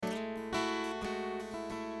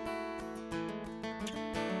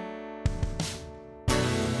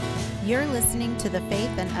You're listening to the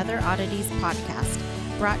Faith and Other Oddities podcast,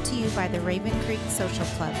 brought to you by the Raven Creek Social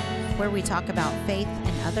Club, where we talk about faith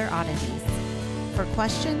and other oddities. For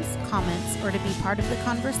questions, comments, or to be part of the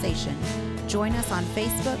conversation, join us on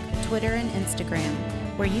Facebook, Twitter, and Instagram,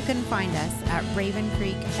 where you can find us at Raven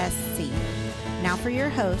Creek SC. Now for your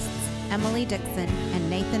hosts, Emily Dixon and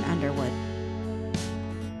Nathan Underwood.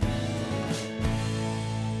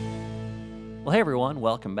 Well, hey everyone,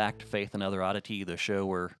 welcome back to Faith and Other Oddity, the show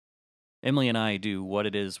where Emily and I do what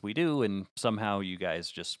it is we do, and somehow you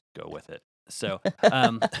guys just go with it. So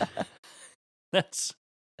that's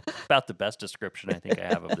about the best description I think I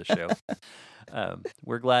have of the show.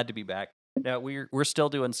 We're glad to be back. Now we're still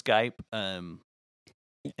doing Skype, and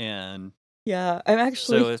Yeah, I'm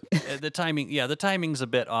actually. so the timing's a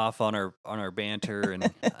bit off on our banter,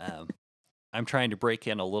 and I'm trying to break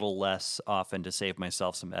in a little less often to save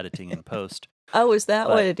myself some editing and post. Oh, is that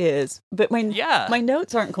what But it is? But my yeah,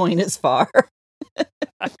 notes aren't going as far.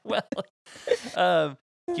 well,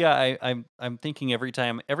 yeah, I'm thinking every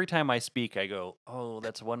time I speak, I go, oh,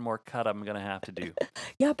 that's one more cut I'm gonna have to do.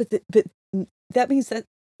 Yeah, but that means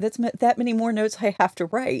that's that many more notes I have to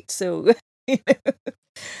write. So,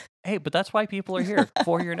 Hey, but that's why people are here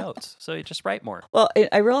for your notes. So you just write more. well,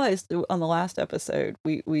 I realized on the last episode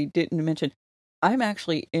we didn't mention I'm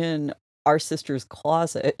actually in our sister's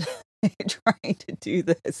closet trying to do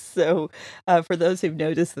this. So, for those who've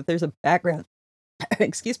noticed that there's a background,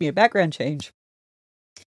 a background change,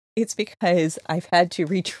 it's because I've had to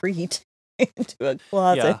retreat into a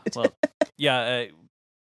closet.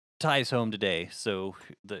 Ty's home today, so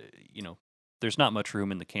there's not much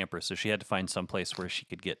room in the camper, so she had to find some place where she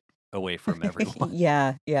could get away from everyone.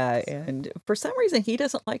 Yeah, and for some reason he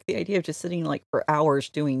doesn't like the idea of just sitting like for hours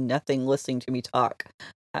doing nothing, listening to me talk.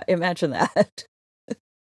 Imagine that.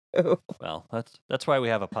 Well, that's why we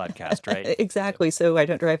have a podcast, right? Exactly, so I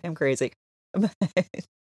don't drive him crazy. But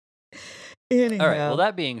anyhow. All right. Well,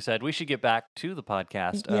 that being said, we should get back to the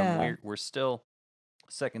podcast. Yeah. We're still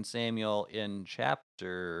 2 Samuel in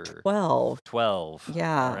chapter 12.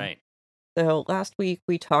 Yeah. All right. So last week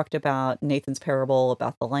we talked about Nathan's parable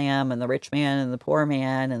about the lamb and the rich man and the poor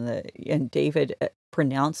man and David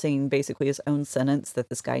pronouncing basically his own sentence that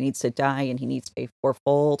this guy needs to die and he needs to pay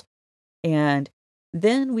fourfold. And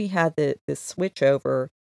then we had the switch over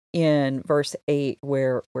in verse 8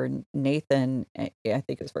 where Nathan, I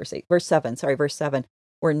think it was verse 7,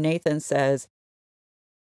 where Nathan says,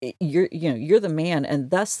 you're the man, and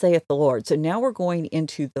thus saith the Lord. So now we're going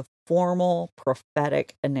into the formal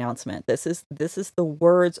prophetic announcement. This is the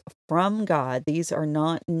words from God. These are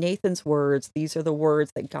not Nathan's words. These are the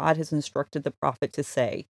words that God has instructed the prophet to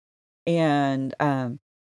say. And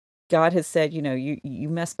God has said, you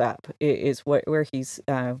messed up, is where he's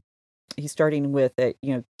starting with it.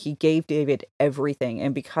 He gave David everything,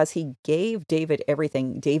 and because he gave David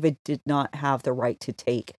everything, David did not have the right to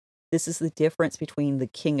take. This is the difference between the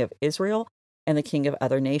king of Israel and the king of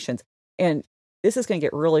other nations. And this is going to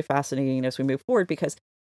get really fascinating as we move forward, because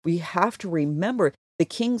we have to remember the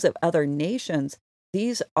kings of other nations.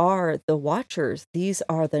 These are the Watchers. These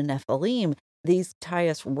are the Nephilim. These tie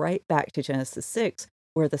us right back to Genesis 6,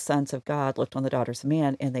 where the sons of God looked on the daughters of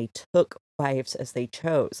man and they took wives as they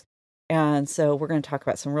chose. And so we're going to talk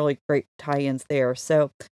about some really great tie-ins there.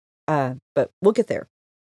 So, but we'll get there.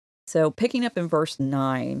 So picking up in verse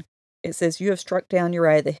 9, it says, you have struck down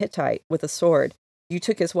Uriah the Hittite with a sword. You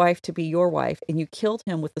took his wife to be your wife, and you killed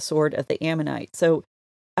him with the sword of the Ammonite. So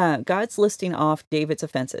God's listing off David's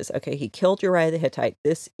offenses. Okay, he killed Uriah the Hittite.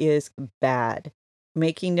 This is bad.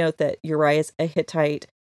 Making note that Uriah is a Hittite.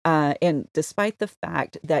 And despite the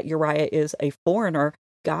fact that Uriah is a foreigner,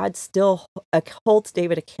 God still holds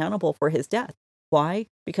David accountable for his death. Why?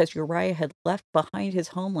 Because Uriah had left behind his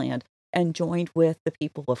homeland and joined with the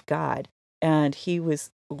people of God. And he was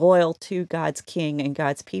loyal to God's king and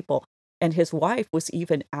God's people. And his wife was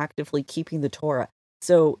even actively keeping the Torah.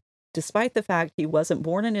 So despite the fact he wasn't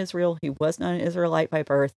born in Israel, he was not an Israelite by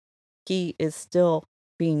birth, he is still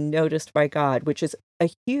being noticed by God, which is a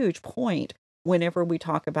huge point whenever we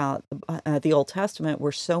talk about the Old Testament,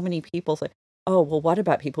 where so many people say, oh, well, what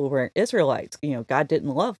about people who weren't Israelites? God didn't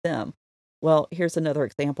love them. Well, here's another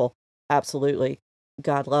example. Absolutely.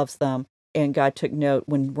 God loves them, and God took note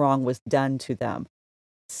when wrong was done to them.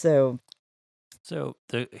 So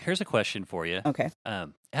here's a question for you. Okay. It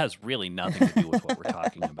has really nothing to do with what we're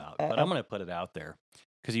talking about, but I'm going to put it out there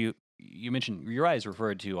because you mentioned Uriah is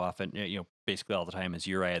referred to often, basically all the time as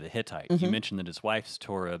Uriah the Hittite. Mm-hmm. You mentioned that his wife's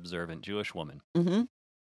Torah observant Jewish woman.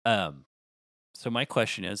 Mm-hmm. So my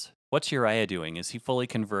question is, what's Uriah doing? Is he fully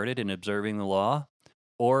converted and observing the law,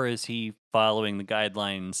 or is he following the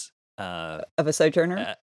guidelines of a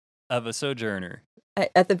sojourner? of a sojourner.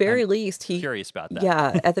 At the I'm very least, curious about that.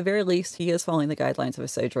 yeah, at the very least, he is following the guidelines of a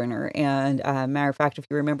sojourner. And matter of fact, if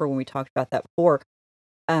you remember when we talked about that before,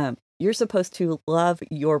 you're supposed to love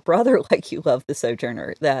your brother like you love the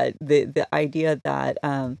sojourner. That the idea that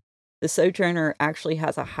the sojourner actually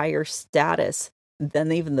has a higher status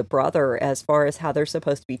than even the brother as far as how they're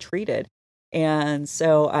supposed to be treated. And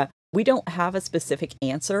so we don't have a specific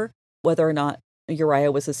answer whether or not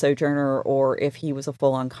Uriah was a sojourner or if he was a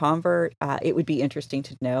full on convert. It would be interesting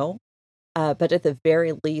to know. But at the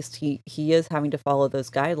very least, he is having to follow those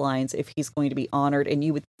guidelines if he's going to be honored. And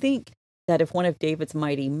you would think that if one of David's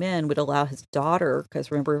mighty men would allow his daughter,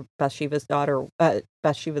 because remember Bathsheba's daughter,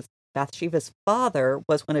 Bathsheba's father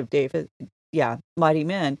was one of David, yeah, mighty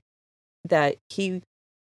men, that he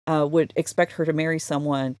would expect her to marry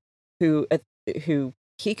someone who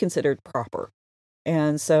he considered proper.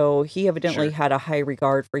 And so he evidently Sure. had a high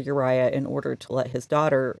regard for Uriah in order to let his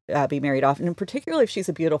daughter be married off, and in particular if she's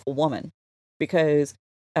a beautiful woman, because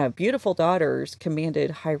beautiful daughters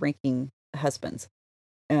commanded high-ranking husbands.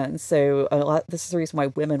 And so this is the reason why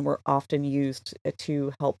women were often used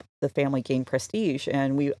to help the family gain prestige.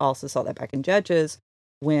 And we also saw that back in Judges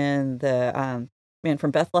when the man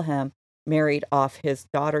from Bethlehem married off his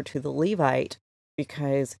daughter to the Levite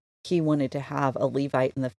because he wanted to have a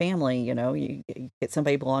Levite in the family. You get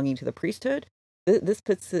somebody belonging to the priesthood. This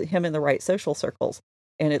puts him in the right social circles.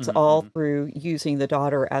 And it's all Mm-hmm. through using the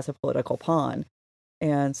daughter as a political pawn.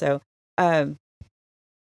 And um,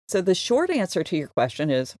 so the short answer to your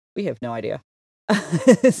question is we have no idea.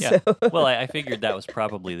 Yeah. So Well, I figured that was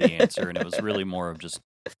probably the answer, and it was really more of just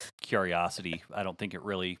curiosity. I don't think it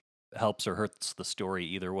really helps or hurts the story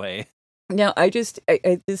either way. now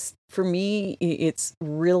this for me, it's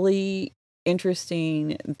really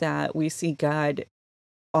interesting that we see God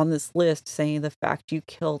on this list saying the fact you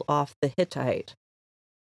killed off the Hittite,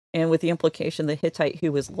 and with the implication the Hittite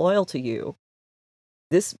who was loyal to you.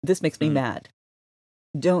 This makes me Mm, mad.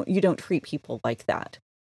 You don't treat people like that.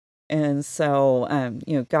 And so,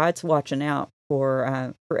 God's watching out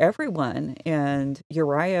for everyone. And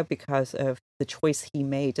Uriah, because of the choice he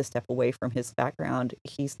made to step away from his background,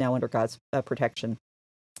 he's now under God's protection.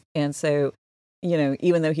 And so,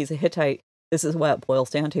 even though he's a Hittite, this is what it boils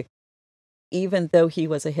down to. Even though he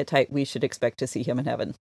was a Hittite, we should expect to see him in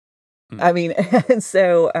heaven. mm. I mean, and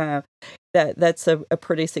so that's a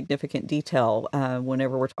pretty significant detail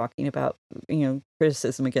whenever we're talking about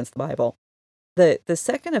criticism against the Bible. The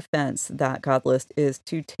second offense that God lists is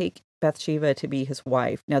to take Bathsheba to be his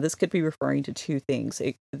wife. Now, this could be referring to two things.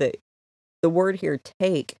 The word here,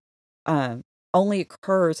 take, only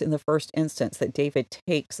occurs in the first instance that David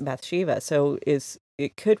takes Bathsheba. So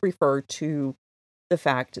it could refer to the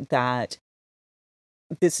fact that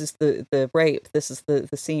this is the rape. This is the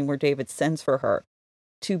scene where David sends for her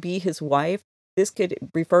to be his wife. This could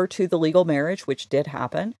refer to the legal marriage, which did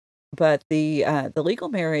happen. But the legal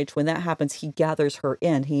marriage, when that happens, he gathers her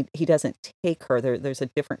in. He doesn't take her. There's a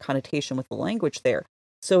different connotation with the language there.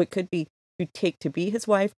 So it could be to take to be his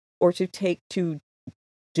wife or to take to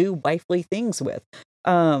do wifely things with.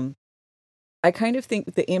 I kind of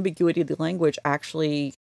think the ambiguity of the language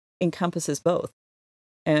actually encompasses both.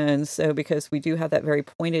 And so because we do have that very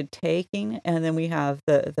pointed taking, and then we have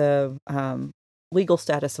the legal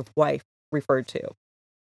status of wife referred to. Mm.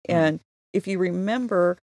 And if you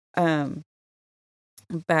remember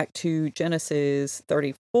back to Genesis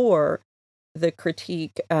 34, the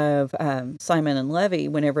critique of Simon and Levi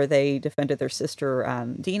whenever they defended their sister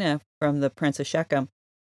Dinah from the prince of Shechem.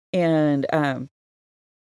 And,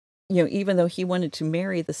 even though he wanted to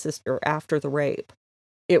marry the sister after the rape,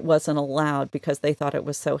 it wasn't allowed because they thought it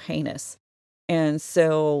was so heinous. And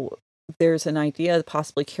so there's an idea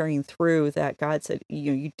possibly carrying through that God said,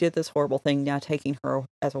 you did this horrible thing. Now taking her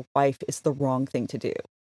as a wife is the wrong thing to do.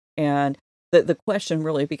 And the question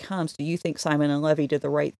really becomes, do you think Simon and Levi did the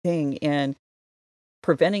right thing in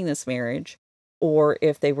preventing this marriage? Or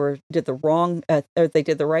if they did the wrong, or they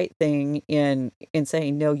did the right thing in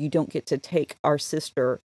saying, no, you don't get to take our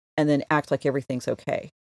sister and then act like everything's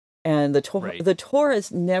okay. And Right. the Torah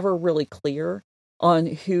is never really clear on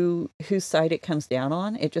whose side it comes down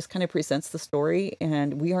on. It just kind of presents the story,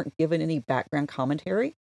 and we aren't given any background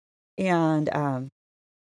commentary. And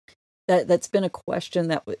that's been a question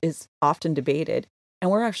that is often debated.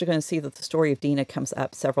 And we're actually going to see that the story of Dinah comes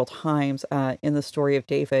up several times in the story of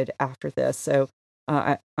David after this. So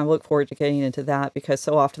I look forward to getting into that because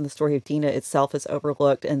so often the story of Dinah itself is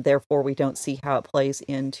overlooked, and therefore we don't see how it plays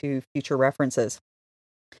into future references.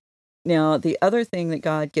 Now, the other thing that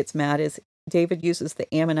God gets mad is David uses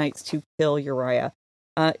the Ammonites to kill Uriah.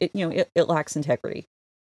 It lacks integrity.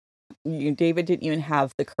 David didn't even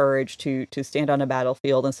have the courage to stand on a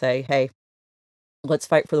battlefield and say, "Hey, let's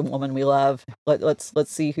fight for the woman we love. Let's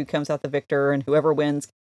see who comes out the victor, and whoever wins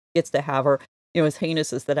gets to have her." As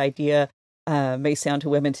heinous as that idea may sound to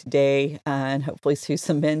women today, and hopefully to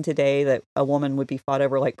some men today, that a woman would be fought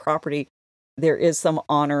over like property, there is some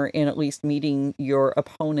honor in at least meeting your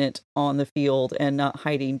opponent on the field and not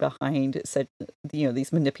hiding behind such,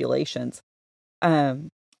 these manipulations. Um,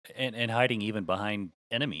 And hiding even behind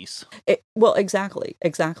enemies. well, exactly,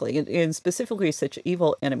 and specifically such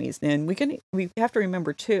evil enemies. And we have to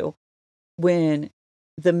remember too, when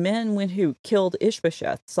the men who killed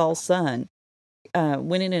Ishbosheth, Saul's son,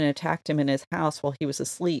 went in and attacked him in his house while he was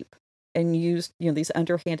asleep, and used these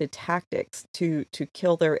underhanded tactics to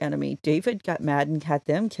kill their enemy. David got mad and had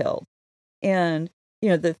them killed. And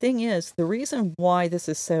the thing is, the reason why this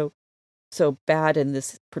is so bad in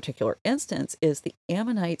this particular instance is the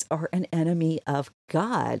Ammonites are an enemy of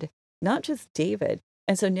God, not just David.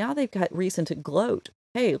 And so now they've got reason to gloat.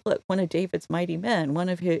 Hey, look, one of David's mighty men, one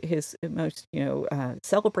of his most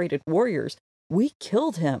celebrated warriors, we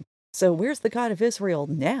killed him. So where's the God of Israel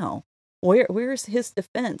now? Where's his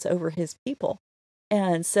defense over his people?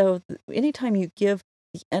 And so anytime you give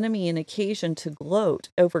the enemy an occasion to gloat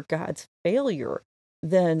over God's failure,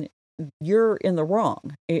 then you're in the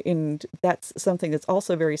wrong. And that's something that's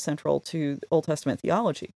also very central to Old Testament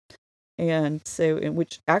theology. And so,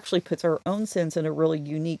 which actually puts our own sins in a really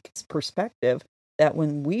unique perspective, that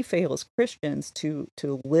when we fail as Christians to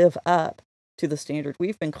live up to the standard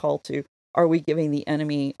we've been called to, are we giving the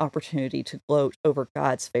enemy opportunity to gloat over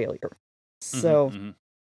God's failure? So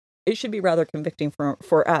it should be rather convicting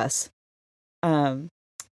for us.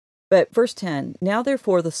 But verse 10, now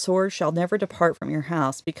therefore the sword shall never depart from your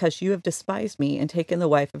house, because you have despised me and taken the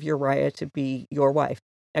wife of Uriah to be your wife.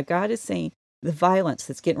 Now God is saying the violence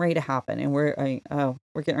that's getting ready to happen, and we're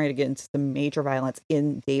getting ready to get into some major violence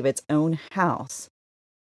in David's own house.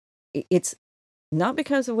 It's not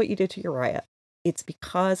because of what you did to Uriah. It's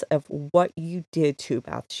because of what you did to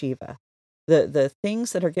Bathsheba. The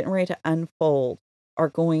things that are getting ready to unfold are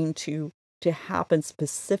going to happen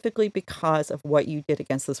specifically because of what you did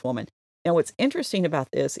against this woman. Now, what's interesting about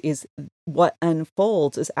this is what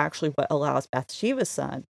unfolds is actually what allows Bathsheba's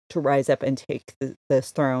son to rise up and take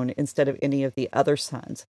this throne instead of any of the other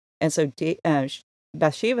sons. And so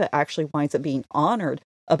Bathsheba actually winds up being honored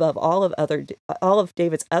above all of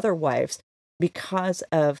David's other wives because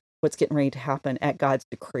of what's getting ready to happen at God's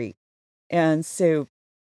decree. And so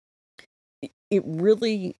it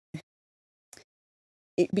really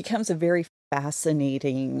becomes a very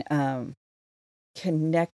fascinating,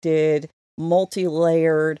 connected,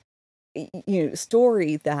 multi-layered,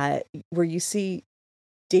 story where you see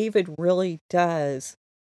David really does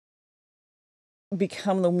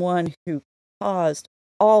become the one who caused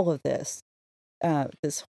all of this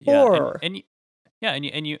horror. And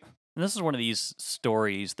this is one of these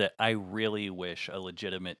stories that I really wish a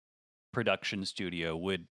legitimate production studio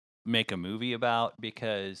would make a movie about,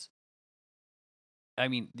 because I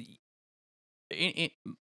mean,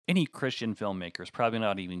 any Christian filmmaker is probably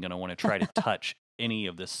not even going to want to try to touch any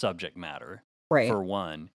of this subject matter, Right. for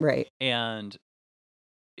one. Right. And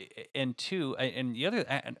two, and the other,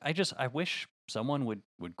 I wish someone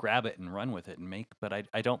would grab it and run with it and make, but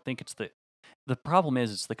I don't think it's the problem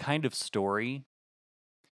is it's the kind of story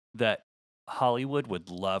that Hollywood would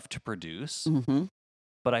love to produce. Mm-hmm.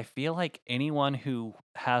 But I feel like anyone who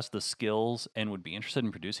has the skills and would be interested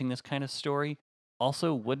in producing this kind of story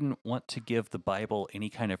also wouldn't want to give the Bible any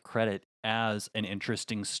kind of credit as an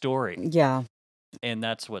interesting story. Yeah. And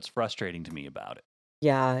that's what's frustrating to me about it.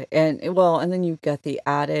 Yeah. And then you've got the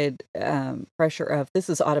added pressure of this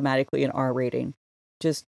is automatically an R rating.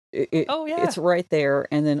 Just Oh, yeah. it's right there.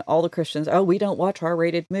 And then all the Christians, we don't watch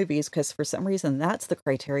R-rated movies because for some reason that's the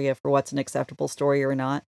criteria for what's an acceptable story or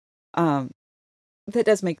not. It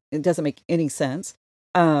doesn't make any sense.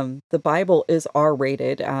 The Bible is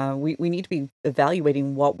R-rated. We need to be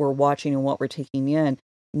evaluating what we're watching and what we're taking in,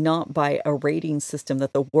 not by a rating system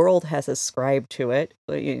that the world has ascribed to it.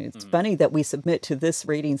 It's funny that we submit to this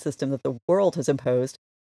rating system that the world has imposed,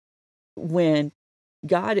 when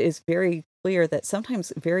God is very clear that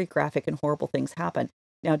sometimes very graphic and horrible things happen.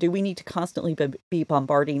 Now, do we need to constantly be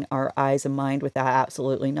bombarding our eyes and mind with that?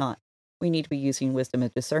 Absolutely not. We need to be using wisdom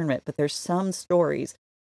and discernment, but there's some stories,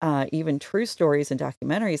 even true stories and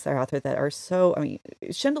documentaries that are out there that are so,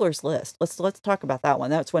 Schindler's List. Let's talk about that one.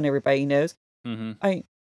 That's one everybody knows.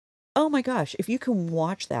 Oh my gosh, if you can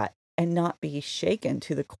watch that and not be shaken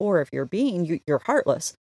to the core of your being, you're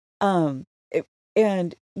heartless.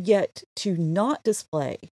 And yet to not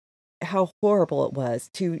display how horrible it was,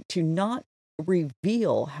 to not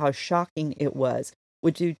reveal how shocking it was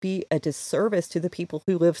would be a disservice to the people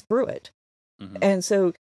who lived through it. Hmm. And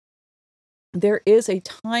so there is a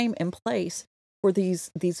time and place for these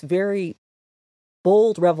very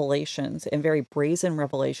bold revelations and very brazen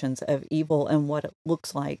revelations of evil and what it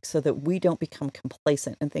looks like, so that we don't become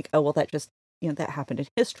complacent and think, oh, well, that just, that happened in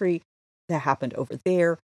history, that happened over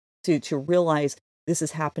there, to realize this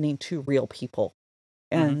is happening to real people.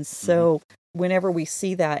 Hmm. And Hmm. so whenever we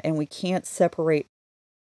see that and we can't separate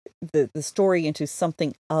the story into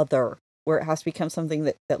something other, where it has to become something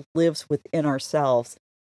that lives within ourselves,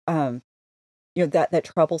 um, that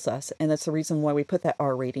troubles us. And that's the reason why we put that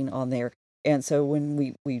R rating on there. And so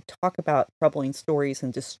when we talk about troubling stories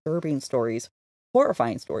and disturbing stories,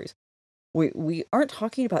 horrifying stories, we aren't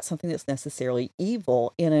talking about something that's necessarily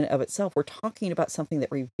evil in and of itself. We're talking about something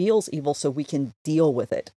that reveals evil so we can deal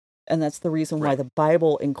with it. And that's the reason why Right. the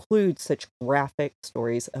Bible includes such graphic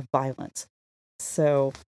stories of violence.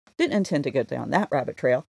 So, didn't intend to go down that rabbit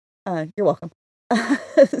trail. You're welcome.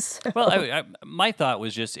 So, Well, my thought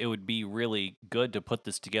was just it would be really good to put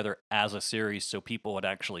this together as a series so people would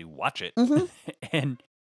actually watch it mhm. and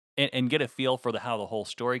and get a feel for how the whole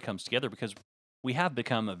story comes together, because we have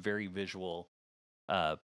become a very visual,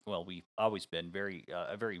 uh well, we've always been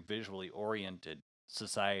a very visually oriented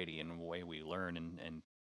society in the way we learn and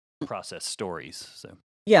process stories. So,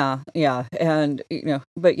 Yeah, yeah, and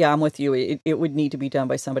but yeah, I'm with you. It would need to be done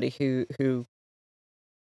by somebody who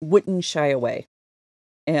wouldn't shy away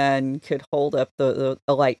and could hold up the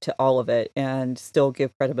light to all of it and still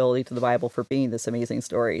give credibility to the Bible for being this amazing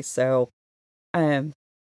story. So, um,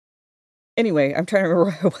 anyway, I'm trying to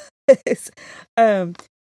remember what it was. Um,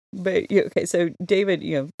 but okay, so David,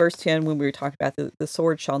 verse 10, when we were talking about the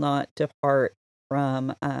sword shall not depart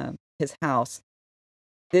from his house.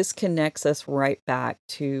 This connects us right back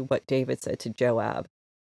to what David said to Joab.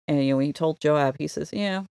 And, when he told Joab, he says,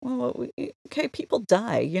 "Yeah, well, okay, people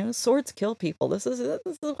die. Swords kill people. This is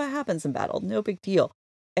what happens in battle. No big deal."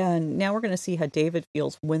 And now we're going to see how David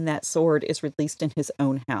feels when that sword is released in his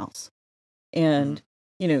own house. mhm. And,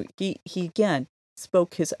 he again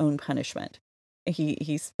spoke his own punishment.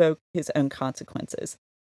 He spoke his own consequences.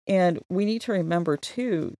 And we need to remember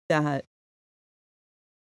too that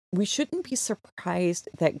we shouldn't be surprised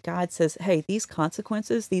that God says, "Hey, these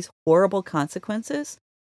consequences, these horrible consequences,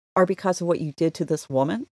 are because of what you did to this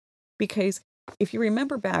woman." Because if you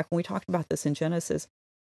remember back when we talked about this in Genesis,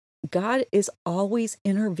 God is always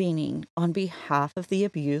intervening on behalf of the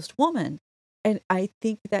abused woman. And I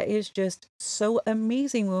think that is just so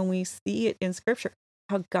amazing when we see it in scripture,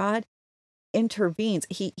 how God intervenes.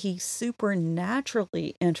 He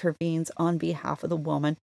supernaturally intervenes on behalf of the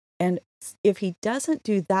woman. And if he doesn't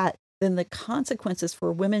do that, then the consequences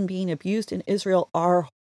for women being abused in Israel are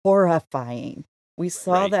horrifying. We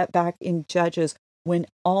saw Right. that back in Judges when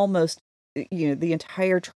almost the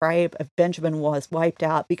entire tribe of Benjamin was wiped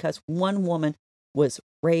out because one woman was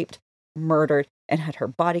raped, murdered, and had her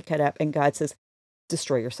body cut up. And God says,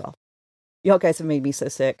 "Destroy yourself. Y'all guys have made me so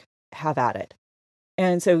sick. Have at it."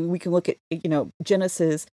 And so we can look at,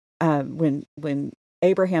 Genesis, when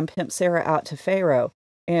Abraham pimped Sarah out to Pharaoh,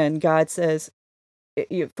 and God says,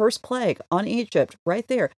 first plague on Egypt, right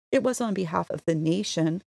there. It was on behalf of the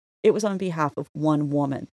nation. It was on behalf of one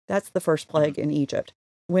woman. That's the first Hmm. plague in Egypt.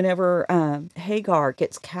 Whenever Hagar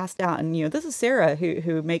gets cast out, and this is Sarah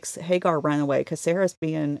who makes Hagar run away because Sarah's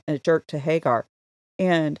being a jerk to Hagar,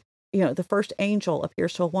 and the first angel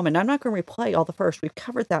appears to a woman. Now, I'm not going to replay all the first. We've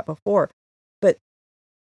covered that before, but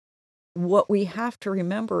what we have to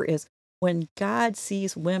remember is when God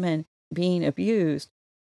sees women being abused,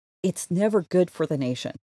 it's never good for the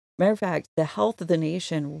nation. Matter of fact, the health of the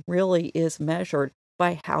nation really is measured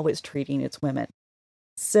by how it's treating its women.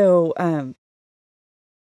 So,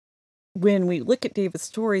 when we look at David's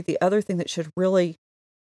story, the other thing that should really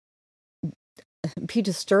be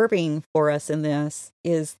disturbing for us in this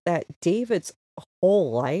is that David's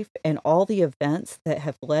whole life and all the events that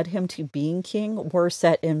have led him to being king were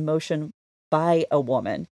set in motion by a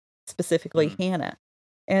woman, specifically Hmm. Hannah.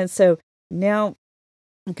 And so now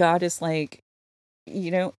God is like,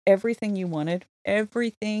 everything you wanted,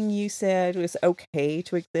 everything you said was okay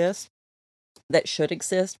to exist, that should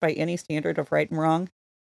exist by any standard of right and wrong,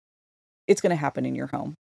 it's going to happen in your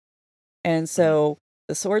home. And Hmm. so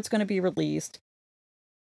the sword's going to be released.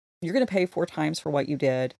 You're going to pay 4 times for what you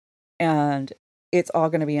did. And it's all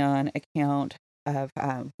going to be on account of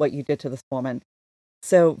what you did to this woman.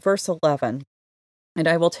 So, verse 11, "And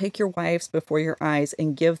I will take your wives before your eyes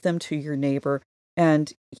and give them to your neighbor,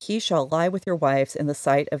 and he shall lie with your wives in the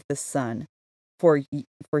sight of the sun. For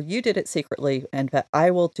you did it secretly, and but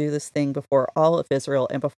I will do this thing before all of Israel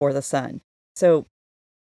and before the sun." So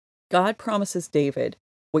God promises David,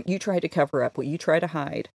 what you try to cover up, what you try to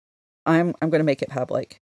hide, I'm going to make it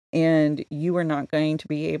public. And you are not going to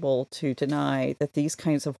be able to deny that these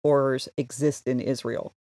kinds of horrors exist in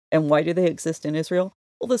Israel. And why do they exist in Israel?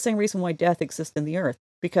 Well, the same reason why death exists in the earth,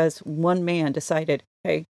 because one man decided,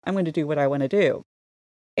 hey, I'm going to do what I want to do.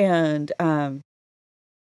 And,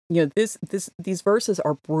 these verses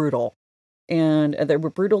are brutal. And they were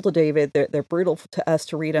brutal to David. They're brutal to us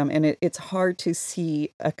to read them. And it's hard to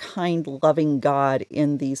see a kind, loving God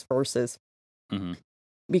in these verses Mm-hmm.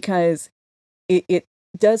 because it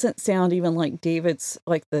doesn't sound even like David's,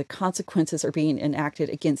 like the consequences are being enacted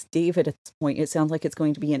against David at this point. It sounds like it's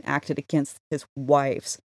going to be enacted against his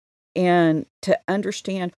wives. And to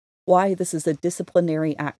understand why this is a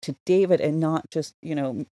disciplinary act to David and not just,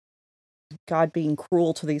 God being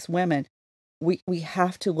cruel to these women, we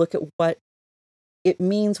have to look at what it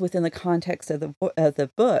means within the context of the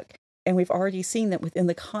book. And we've already seen that within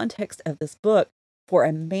the context of this book, for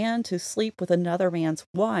a man to sleep with another man's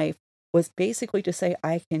wife was basically to say,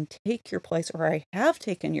 I can take your place, or I have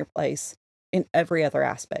taken your place in every other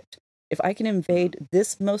aspect. If I can invade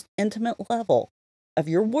this most intimate level of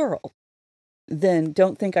your world, then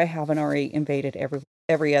don't think I haven't already invaded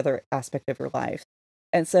every other aspect of your life.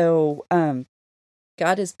 And so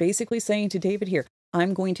God is basically saying to David here,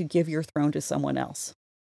 I'm going to give your throne to someone else.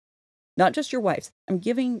 Not just your wife's. I'm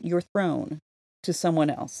giving your throne to someone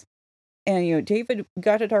else. And,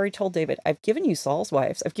 God had already told David, I've given you Saul's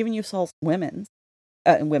wives. I've given you Saul's women's.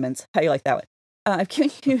 How you like that one? I've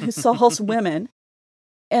given you Saul's women.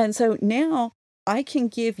 And so now I can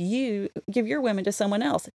give your women to someone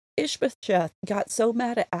else. Ishbosheth got so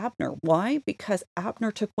mad at Abner. Why? Because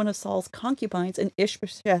Abner took one of Saul's concubines, and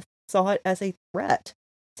Ishbosheth saw it as a threat.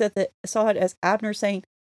 Saw it as Abner saying,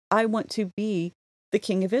 I want to be the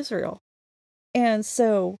king of Israel. And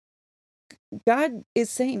so God is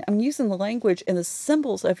saying, I'm using the language and the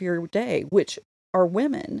symbols of your day, which are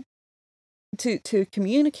women, to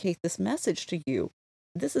communicate this message to you.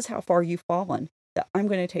 This is how far you've fallen, that I'm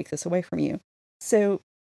going to take this away from you. So,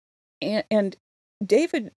 and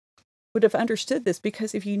David would have understood this,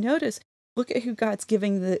 because if you notice, look at who God's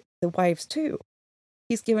giving the wives to.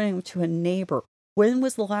 He's giving them to a neighbor. When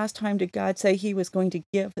was the last time did God say he was going to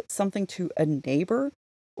give something to a neighbor?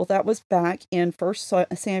 Well, that was back in 1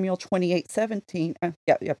 Samuel 28:17. 1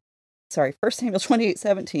 Samuel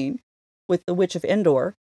 28:17 with the witch of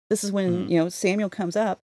Endor. This is when, Samuel comes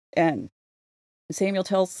up and Samuel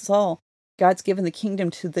tells Saul, God's given the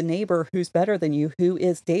kingdom to the neighbor who's better than you, who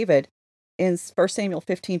is David. In 1 Samuel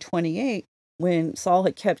 15:28, when Saul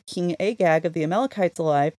had kept King Agag of the Amalekites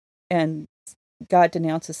alive, and God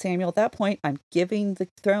denounces Samuel at that point, I'm giving the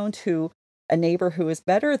throne to a neighbor who is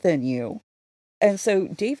better than you. And so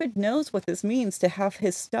David knows what this means, to have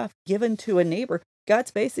his stuff given to a neighbor. God's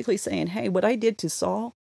basically saying, hey, what I did to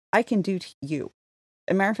Saul, I can do to you.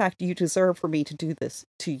 As a matter of fact, you deserve for me to do this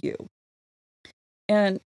to you.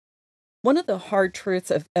 And one of the hard truths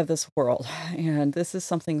of this world, and this is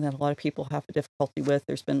something that a lot of people have a difficulty with,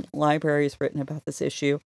 there's been libraries written about this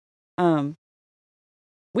issue.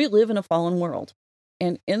 We live in a fallen world.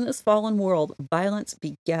 And in this fallen world, violence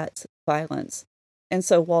begets violence. And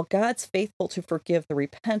so while God's faithful to forgive the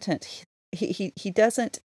repentant, he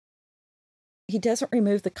doesn't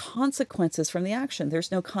remove the consequences from the action. There's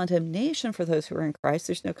no condemnation for those who are in Christ.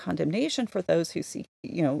 There's no condemnation for those who seek,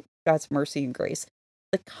 God's mercy and grace.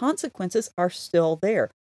 The consequences are still there.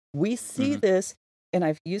 We see this, and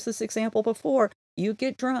I've used this example before. You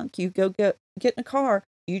get drunk, you go get in a car,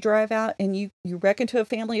 you drive out, and you wreck into a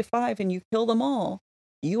family of 5 and you kill them all.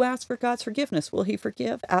 You ask for God's forgiveness. Will he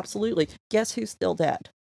forgive? Absolutely. Guess who's still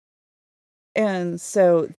dead? And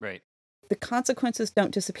so the consequences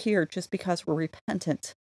don't disappear just because we're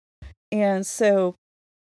repentant. And so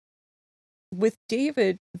with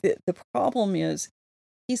David, the problem is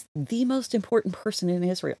he's the most important person in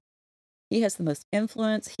Israel. He has the most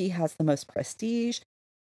influence. He has the most prestige.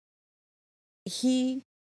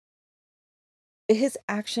 His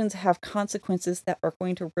actions have consequences that are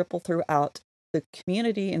going to ripple throughout the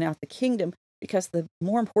community and out the kingdom, because the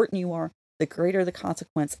more important you are, the greater the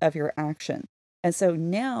consequence of your action. And so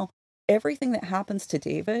now everything that happens to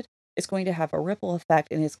David is going to have a ripple effect,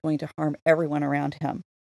 and it's going to harm everyone around him.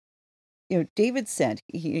 David sinned.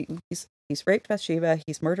 He's raped Bathsheba.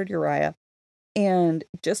 He's murdered Uriah. And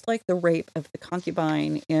just like the rape of the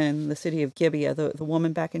concubine in the city of Gibeah, the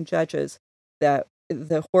woman back in Judges, that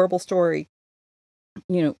the horrible story,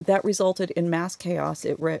 that resulted in mass chaos.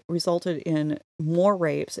 It resulted in more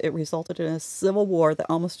rapes. It resulted in a civil war that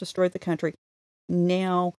almost destroyed the country.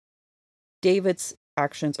 Now, David's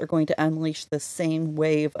actions are going to unleash the same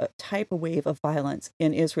type of wave of violence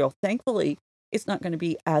in Israel. Thankfully, it's not going to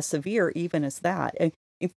be as severe even as that. And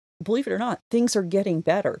believe it or not, things are getting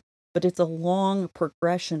better, but it's a long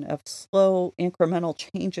progression of slow incremental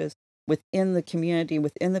changes within the community,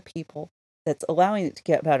 within the people, that's allowing it to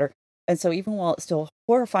get better. And so even while it's still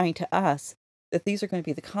horrifying to us that these are going to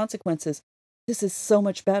be the consequences, this is so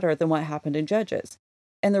much better than what happened in Judges.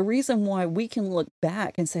 And the reason why we can look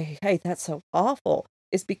back and say, hey, that's so awful,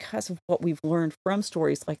 is because of what we've learned from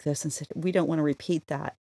stories like this and said, we don't want to repeat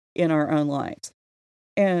that in our own lives.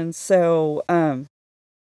 And so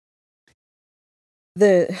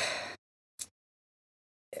the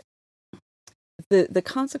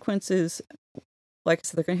consequences, like I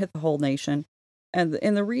said, they're going to hit the whole nation. And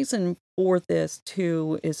the reason for this,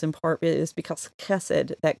 too, is in part is because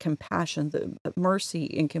chesed, that compassion, the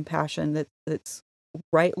mercy and compassion that's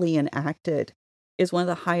rightly enacted, is one of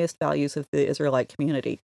the highest values of the Israelite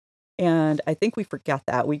community. And I think we forget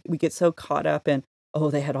that. We get so caught up in, oh,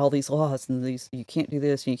 they had all these laws and these, you can't do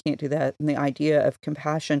this and you can't do that. And the idea of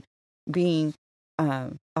compassion being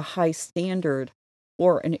a high standard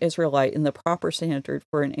for an Israelite and the proper standard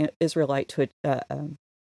for an Israelite to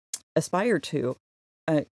aspire to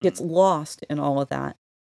gets lost in all of that.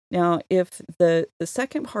 Now, if the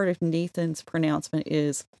second part of Nathan's pronouncement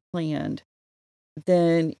is planned,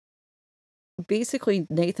 then basically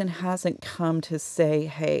Nathan hasn't come to say,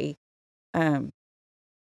 hey,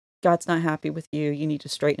 God's not happy with you, you need to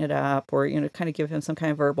straighten it up, or, kind of give him some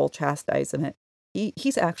kind of verbal chastisement.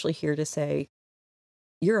 He's actually here to say,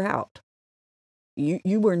 you're out.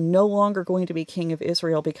 You were no longer going to be king of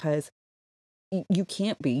Israel because you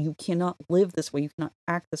can't be. You cannot live this way. You cannot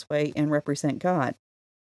act this way and represent God.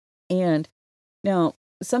 And now,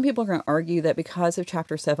 some people are going to argue that because of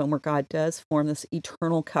chapter 7, where God does form this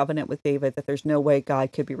eternal covenant with David, that there's no way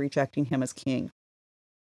God could be rejecting him as king.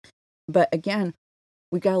 But again,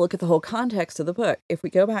 we've got to look at the whole context of the book. If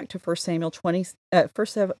we go back to 1 Samuel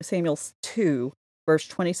 2, verse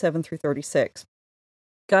 27 through 36,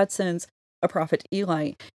 God sends a prophet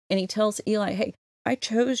Eli, and he tells Eli, hey, I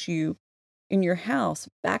chose you in your house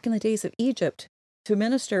back in the days of Egypt to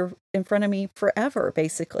minister in front of me forever,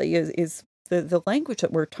 basically, is the language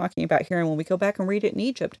that we're talking about here. And when we go back and read it in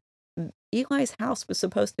Egypt, Eli's house was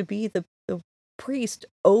supposed to be the priest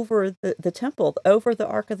over the temple, over the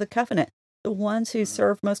Ark of the Covenant, the ones who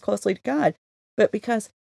served most closely to God. But because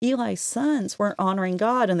Eli's sons weren't honoring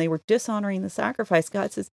God and they were dishonoring the sacrifice,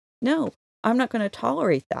 God says, no, I'm not going to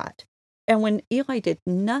tolerate that. And when Eli did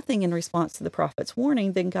nothing in response to the prophet's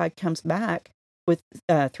warning, then God comes back with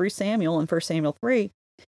through Samuel in 1 Samuel 3,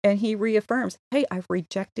 and he reaffirms, hey, I've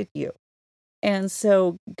rejected you. And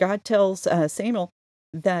so God tells Samuel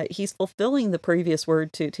that he's fulfilling the previous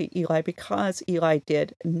word to Eli because Eli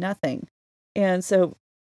did nothing. And so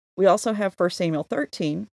we also have 1 Samuel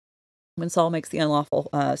 13, when Saul makes the unlawful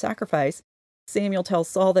sacrifice. Samuel tells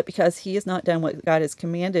Saul that because he has not done what God has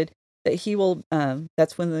commanded, that he will,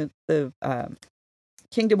 that's when the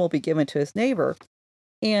kingdom will be given to his neighbor.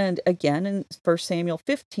 And again, in 1 Samuel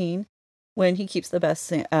 15, when he keeps the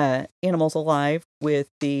best animals alive with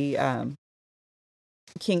the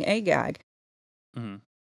King Agag,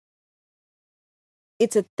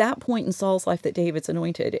 it's at that point in Saul's life that David's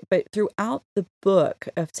anointed. But throughout the book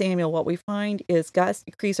of Samuel, what we find is God's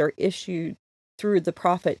decrees are issued through the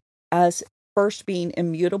prophet as first being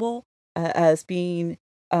immutable, as being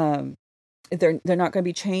they're not going to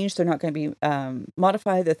be changed, they're not going to be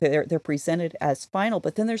modified, that they're presented as final.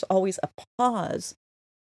 But then there's always a pause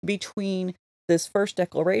between this first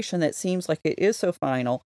declaration that seems like it is so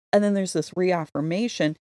final, and then there's this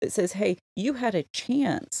reaffirmation that says, hey, you had a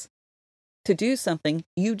chance to do something,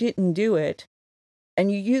 you didn't do it,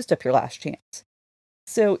 and you used up your last chance.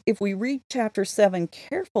 So if we read chapter 7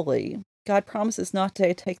 carefully, God promises not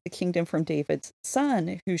to take the kingdom from David's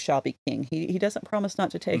son, who shall be king. He doesn't promise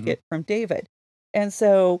not to take it from David. And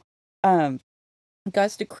so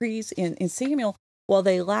God's decrees in Samuel, while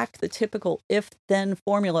they lack the typical if-then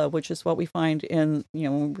formula, which is what we find in,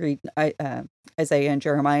 when we read Isaiah and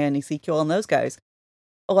Jeremiah and Ezekiel and those guys,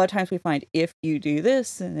 a lot of times we find if you do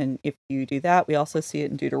this and then if you do that. We also see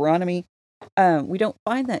it in Deuteronomy. We don't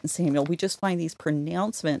find that in Samuel. We just find these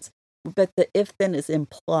pronouncements, but the if-then is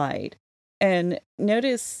implied. And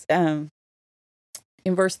notice in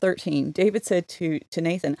verse 13, David said to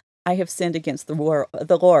Nathan, I have sinned against the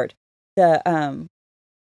Lord.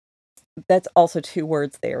 That's also two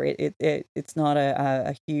words there. It's not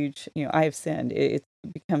a huge, I have sinned. It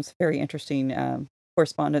becomes very interesting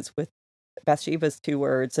correspondence with Bathsheba's two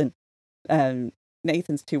words and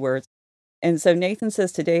Nathan's two words. And so Nathan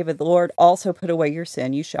says to David, the Lord also put away your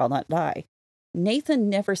sin, you shall not die. Nathan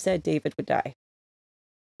never said David would die,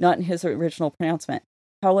 not in his original pronouncement.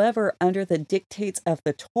 However, under the dictates of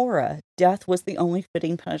the Torah, death was the only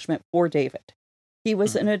fitting punishment for David. He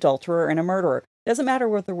was an adulterer and a murderer. Doesn't matter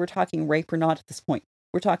whether we're talking rape or not at this point.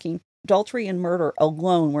 We're talking adultery and murder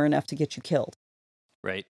alone were enough to get you killed.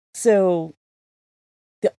 Right. So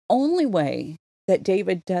the only way that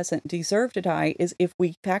David doesn't deserve to die is if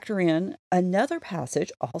we factor in another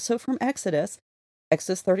passage, also from Exodus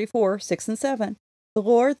 34, 6 and 7. The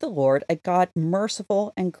Lord, a God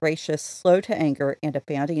merciful and gracious, slow to anger, and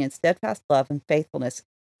abounding in steadfast love and faithfulness,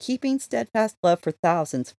 keeping steadfast love for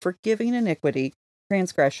thousands, forgiving iniquity,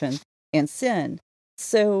 transgression, and sin.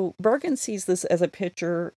 So Bergen sees this as a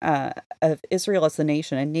picture of Israel as a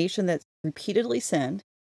nation that's repeatedly sinned,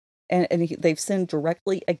 and they've sinned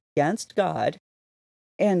directly against God,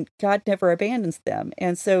 and God never abandons them.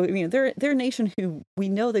 And so, they're a nation who we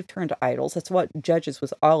know they've turned to idols. That's what Judges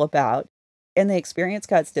was all about. And they experience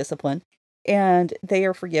God's discipline, and they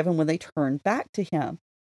are forgiven when they turn back to Him.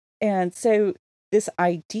 And so this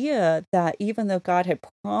idea that even though God had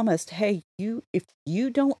promised, hey, if you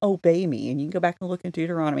don't obey me, and you can go back and look in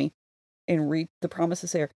Deuteronomy and read the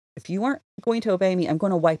promises there, if you aren't going to obey me, I'm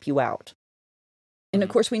going to wipe you out. And of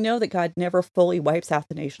course, we know that God never fully wipes out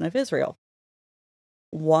the nation of Israel.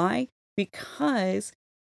 Why? Because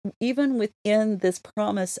even within this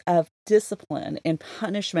promise of discipline and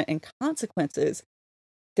punishment and consequences,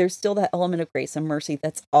 there's still that element of grace and mercy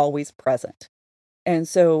that's always present. And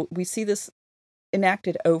so we see this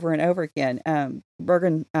enacted over and over again.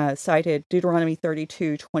 Bergen cited Deuteronomy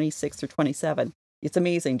 32, 26 through 27. It's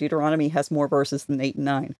amazing. Deuteronomy has more verses than 8 and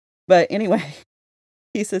 9. But anyway,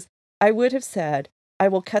 he says, I would have said, I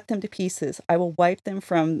will cut them to pieces. I will wipe them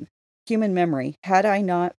from human memory, had I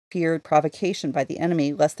not feared provocation by the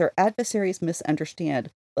enemy, lest their adversaries misunderstand,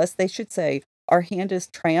 lest they should say, our hand is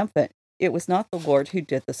triumphant. It was not the Lord who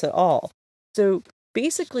did this at all. So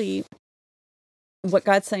basically, what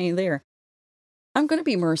God's saying there, I'm going to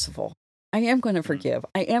be merciful. I am going to forgive.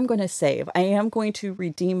 I am going to save. I am going to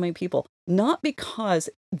redeem my people, not because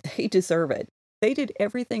they deserve it. They did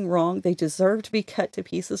everything wrong. They deserve to be cut to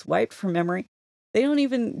pieces, wiped from memory. They don't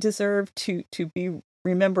even deserve to be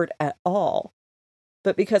remembered at all.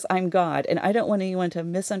 But because I'm God and I don't want anyone to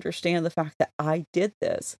misunderstand the fact that I did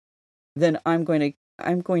this, then I'm going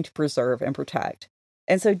to preserve and protect.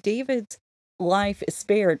 And so David's life is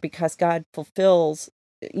spared because God fulfills,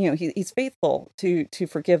 he's faithful to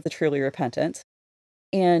forgive the truly repentant.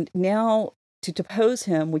 And now to depose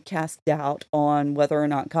him would cast doubt on whether or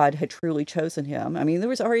not God had truly chosen him. I mean, there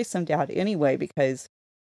was already some doubt anyway because,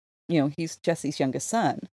 he's Jesse's youngest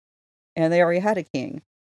son, and they already had a king.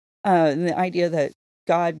 And the idea that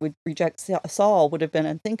God would reject Saul would have been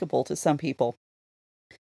unthinkable to some people.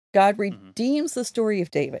 God redeems the story of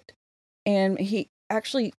David, and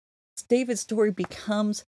David's story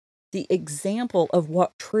becomes the example of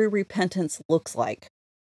what true repentance looks like.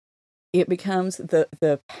 It becomes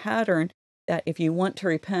the pattern that if you want to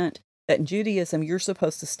repent, that in Judaism you're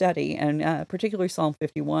supposed to study, and particularly Psalm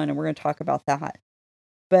 51, and we're going to talk about that.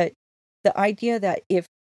 But the idea that if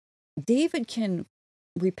David can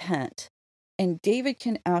repent and David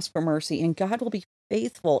can ask for mercy, and God will be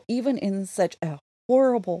faithful even in such a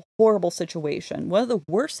horrible, horrible situation, one of the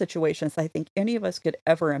worst situations I think any of us could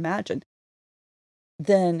ever imagine,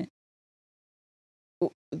 then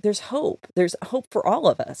there's hope. There's hope for all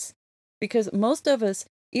of us. Because most of us,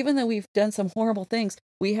 even though we've done some horrible things,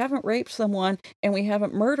 we haven't raped someone and we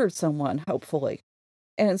haven't murdered someone, hopefully.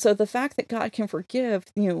 And so the fact that God can forgive,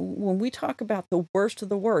 when we talk about the worst of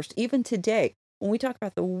the worst, even today, when we talk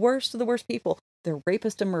about the worst of the worst people, they're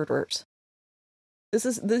rapists and murderers. This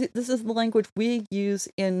is the language we use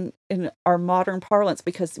in our modern parlance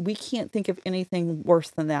because we can't think of anything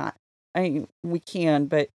worse than that. I mean, we can,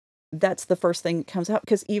 but that's the first thing that comes out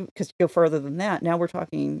because you go further than that. Now we're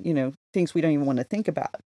talking, things we don't even want to think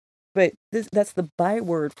about. But that's the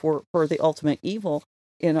byword for the ultimate evil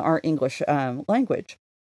in our English language.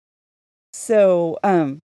 So,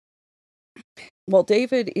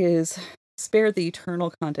 David is spared the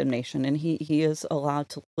eternal condemnation, and he is allowed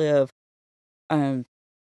to live. The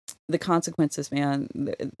consequences, man,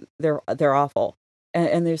 they're awful,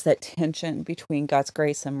 and there's that tension between God's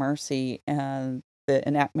grace and mercy and the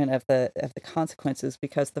enactment of the consequences,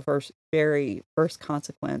 because the very first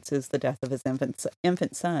consequence is the death of his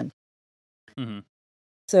infant son. Mm-hmm.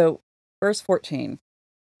 So, verse 14.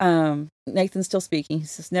 Nathan's still speaking. He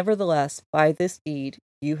says, nevertheless, by this deed,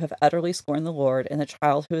 you have utterly scorned the Lord, and the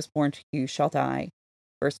child who is born to you shall die.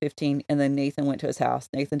 Verse 15. And then Nathan went to his house.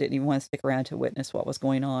 Nathan didn't even want to stick around to witness what was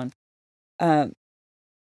going on.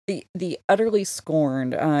 The utterly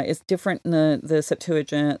scorned is different in the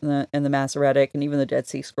Septuagint and the Masoretic, and even the Dead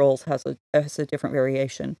Sea Scrolls has a different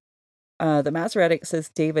variation. The Masoretic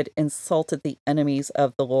says David insulted the enemies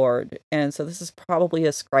of the Lord. And so this is probably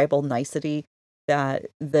a scribal nicety that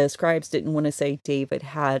the scribes didn't want to say David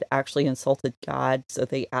had actually insulted God. So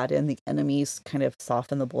they add in the enemies, kind of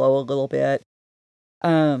soften the blow a little bit.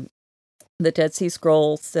 Um, the Dead Sea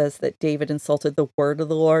Scroll says that David insulted the word of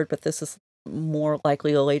the Lord, but this is more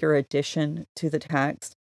likely a later addition to the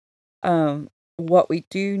text. What we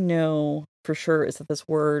do know for sure is that this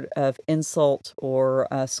word of insult or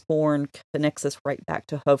scorn connects us right back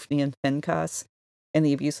to Hophni and Phinehas and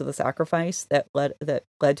the abuse of the sacrifice that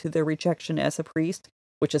led to their rejection as a priest,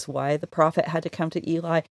 which is why the prophet had to come to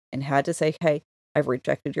Eli and had to say, "Hey, I've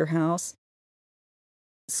rejected your house."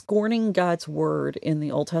 Scorning God's word in the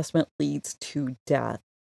Old Testament leads to death,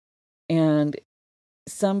 and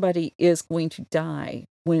somebody is going to die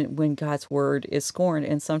when God's word is scorned,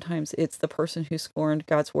 and sometimes it's the person who scorned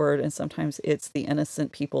God's word, and sometimes it's the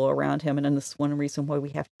innocent people around him. And then this is one reason why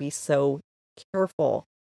we have to be so careful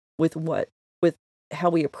with how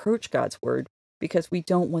we approach God's word, because we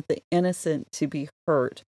don't want the innocent to be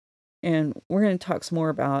hurt. And we're going to talk some more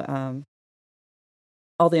about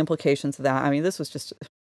all the implications of that. I mean, this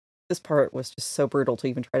part was just so brutal to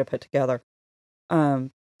even try to put together.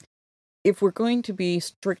 If we're going to be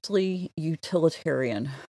strictly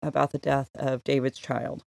utilitarian about the death of David's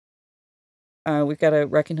child, we've got to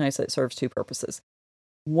recognize that it serves two purposes.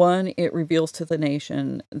 One, it reveals to the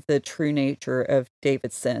nation the true nature of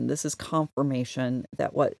David's sin. This is confirmation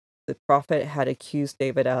that what the prophet had accused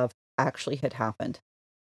David of actually had happened.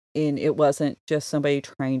 And it wasn't just somebody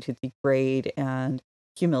trying to degrade and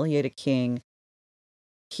humiliate a king.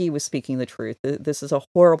 He was speaking the truth. This is a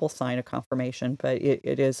horrible sign of confirmation, but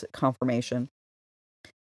it is confirmation.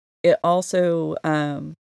 It also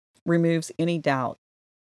removes any doubt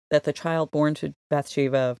that the child born to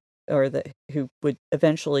Bathsheba, or who would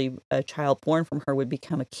eventually, a child born from her would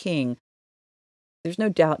become a king. There's no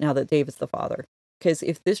doubt now that David's the father. Because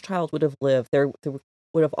if this child would have lived, there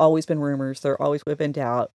would have always been rumors, there always would have been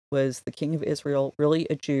doubt. Was the king of Israel really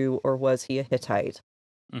a Jew, or was he a Hittite?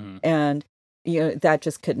 Mm-hmm. And that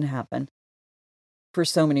just couldn't happen for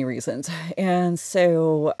so many reasons. And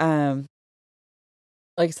so,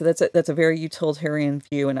 like I said, that's a very utilitarian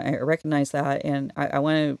view, and I recognize that, and I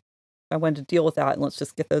want to deal with that, and let's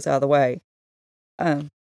just get those out of the way.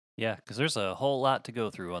 Yeah, because there's a whole lot to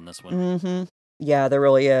go through on this one. Mm-hmm. Yeah, there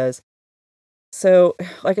really is. So,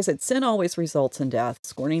 like I said, sin always results in death.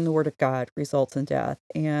 Scorning the word of God results in death,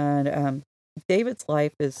 and David's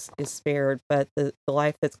life is spared, but the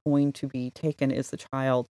life that's going to be taken is the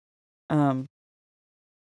child. I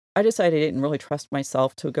decided I didn't really trust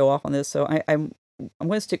myself to go off on this, so I'm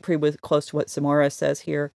going to stick pretty close to what Samora says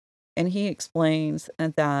here, and he explains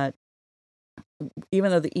that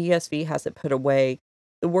even though the ESV has it put away,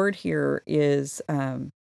 the word here is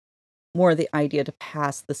more the idea to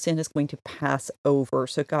pass. The sin is going to pass over,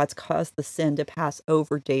 so God's caused the sin to pass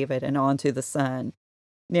over David and onto the son.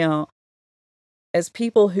 Now, as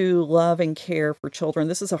people who love and care for children,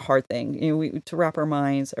 this is a hard thing, to wrap our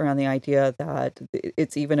minds around the idea that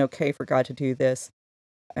it's even okay for God to do this.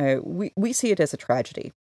 We see it as a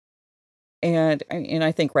tragedy, and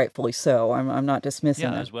I think rightfully so. I'm not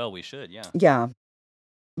dismissing Yeah, it. as well we should, yeah. Yeah,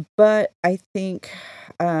 but I think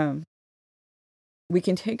we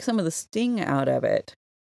can take some of the sting out of it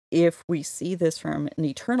if we see this from an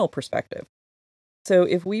eternal perspective. So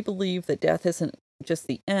if we believe that death isn't just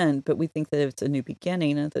the end, but we think that it's a new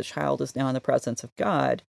beginning and the child is now in the presence of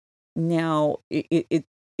God, now it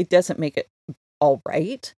doesn't make it all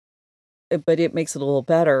right, but it makes it a little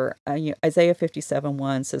better. Isaiah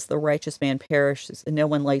 57:1 says, "The righteous man perishes, and no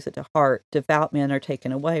one lays it to heart. Devout men are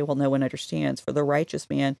taken away, while no one understands. For the righteous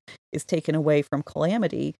man is taken away from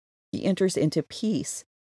calamity. He enters into peace.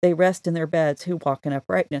 They rest in their beds who walk in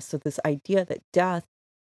uprightness." So this idea that death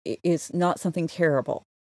is not something terrible.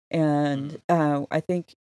 And I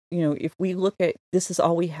think, if we look at this is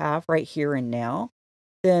all we have right here and now,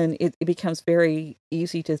 then it becomes very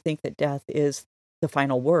easy to think that death is the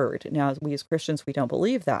final word. Now, we as Christians, we don't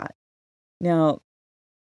believe that. Now,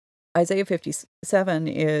 Isaiah 57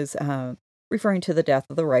 is referring to the death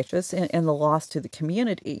of the righteous and the loss to the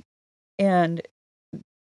community. And,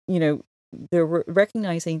 they're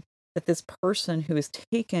recognizing that this person who is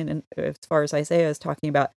taken, and as far as Isaiah is talking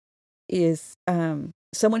about, is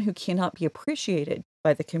someone who cannot be appreciated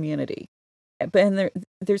by the community. But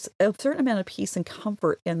there's a certain amount of peace and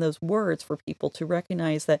comfort in those words for people to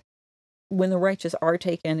recognize that when the righteous are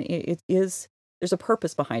taken, there's a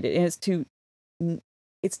purpose behind it, and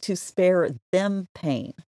it's to spare them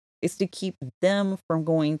pain. It's to keep them from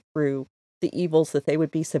going through the evils that they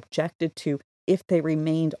would be subjected to if they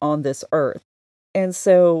remained on this earth. And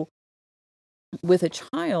so with a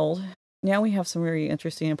child, now we have some very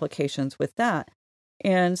interesting implications with that.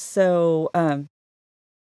 And so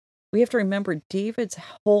we have to remember David's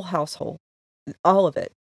whole household, all of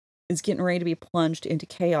it, is getting ready to be plunged into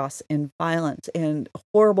chaos and violence, and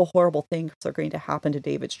horrible, horrible things are going to happen to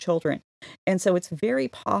David's children. And so it's very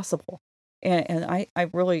possible, and I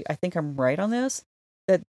think I'm right on this,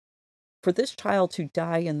 that for this child to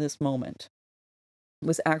die in this moment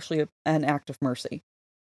was actually an act of mercy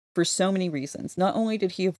for so many reasons. Not only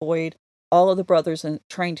did he avoid all of the brothers and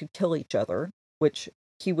trying to kill each other, which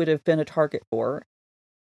he would have been a target for,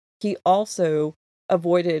 he also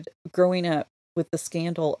avoided growing up with the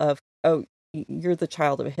scandal of, oh, you're the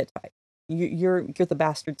child of a Hittite. You're the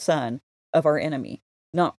bastard son of our enemy,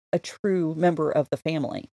 not a true member of the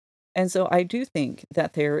family. And so I do think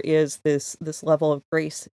that there is this level of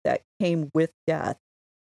grace that came with death.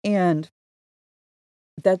 And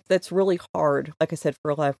that's really hard, like I said,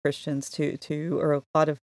 for a lot of Christians or a lot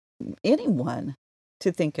of anyone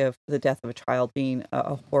to think of the death of a child being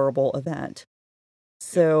a horrible event.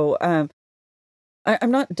 So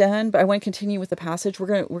I'm not done, but I want to continue with the passage. We're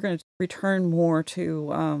going to return more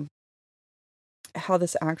to how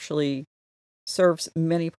this actually serves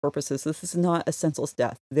many purposes. This is not a senseless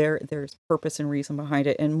death. There's purpose and reason behind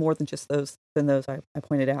it, and more than just those I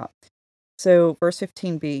pointed out. So verse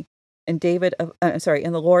 15b, and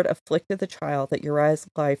the Lord afflicted the child that Uriah's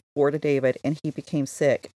life bore to David, and he became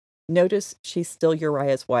sick. Notice she's still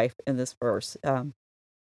Uriah's wife in this verse,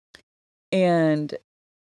 and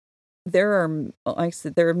there are, like I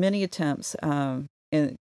said, there are many attempts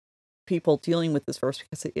in people dealing with this verse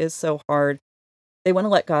because it is so hard. They want to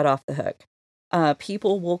let God off the hook.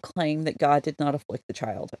 People will claim that God did not afflict the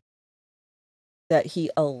child, that he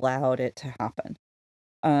allowed it to happen.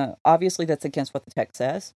 Obviously, that's against what the text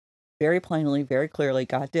says. Very plainly, very clearly,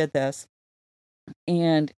 God did this.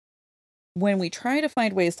 And when we try to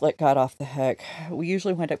find ways to let God off the hook, we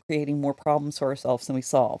usually wind up creating more problems for ourselves than we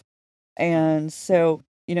solve. And so,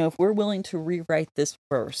 if we're willing to rewrite this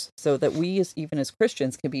verse so that we, even as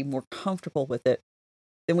Christians, can be more comfortable with it,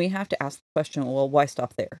 then we have to ask the question, well, why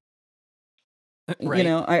stop there? Right.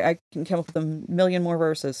 I can come up with a million more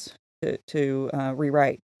verses to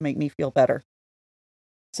rewrite, make me feel better.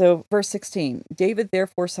 So, verse 16, David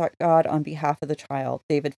therefore sought God on behalf of the child.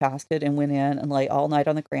 David fasted and went in and lay all night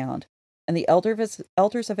on the ground. And the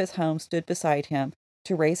elders of his home stood beside him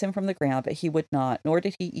to raise him from the ground, but he would not, nor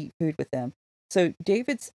did he eat food with them. So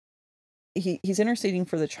David's he's interceding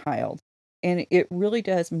for the child, and it really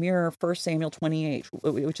does mirror 1 Samuel 28,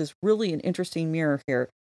 which is really an interesting mirror here,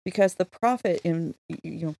 because the prophet in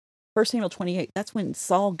 1 Samuel 28, that's when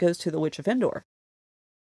Saul goes to the witch of Endor,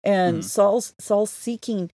 and Saul's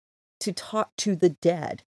seeking to talk to the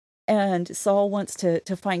dead, and Saul wants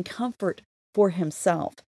to find comfort for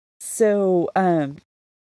himself. So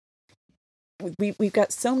we've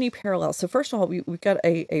got so many parallels. So first of all, we've got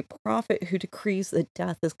a prophet who decrees that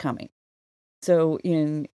death is coming. So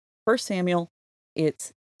in 1 Samuel,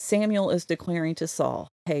 it's Samuel is declaring to Saul,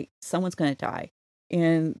 hey, someone's going to die.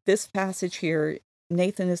 In this passage here,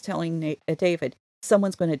 Nathan is telling David,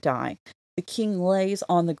 someone's going to die. The king lays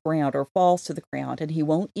on the ground or falls to the ground, and he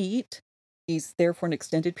won't eat. He's there for an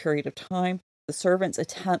extended period of time. The servants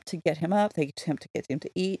attempt to get him up. They attempt to get him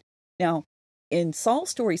to eat. Now, in Saul's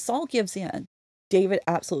story, Saul gives in. David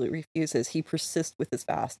absolutely refuses. He persists with his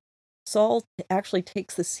fast. Saul actually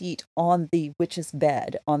takes the seat on the witch's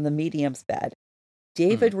bed, on the medium's bed.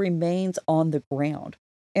 David remains on the ground.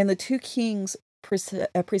 And the two kings present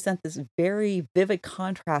this very vivid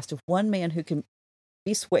contrast of one man who can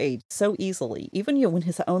be swayed so easily, even when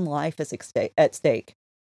his own life is at stake.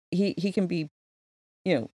 He can be,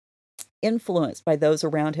 influenced by those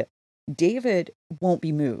around him. David won't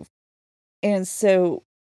be moved. And so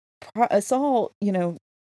Saul,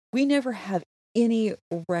 we never have any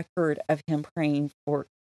record of him praying for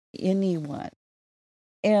anyone.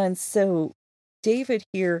 And so David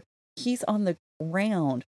here, he's on the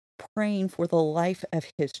ground praying for the life of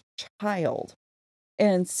his child.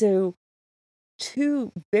 And so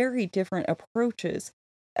two very different approaches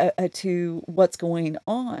to what's going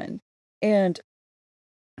on. And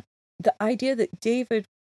the idea that David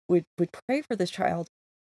would pray for this child,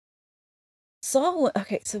 Saul,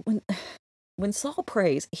 okay, so when Saul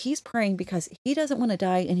prays, he's praying because he doesn't want to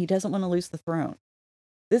die and he doesn't want to lose the throne.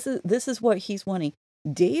 This is what he's wanting.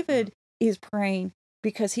 David is praying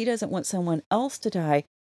because he doesn't want someone else to die,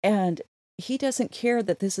 and he doesn't care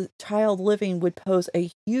that this child living would pose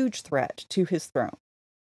a huge threat to his throne.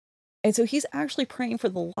 And so he's actually praying for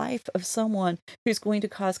the life of someone who's going to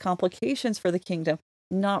cause complications for the kingdom,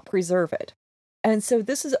 not preserve it. And so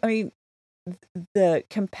this is, I mean, the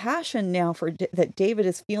compassion now that David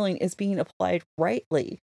is feeling is being applied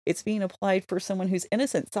rightly. It's being applied for someone who's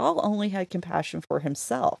innocent. Saul only had compassion for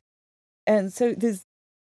himself. And so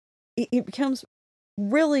it becomes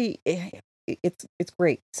really it's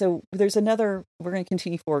great. So there's another, we're going to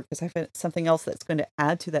continue forward because I have something else that's going to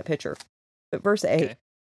add to that picture. But verse 8. Okay.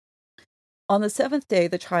 On the seventh day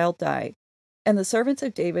the child died, and the servants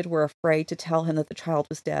of David were afraid to tell him that the child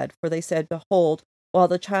was dead, for they said, "Behold, while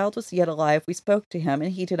the child was yet alive, we spoke to him,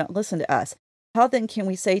 and he did not listen to us. How then can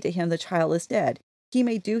we say to him, the child is dead? He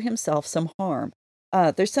may do himself some harm."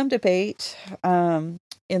 There's some debate in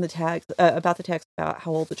the text about the text about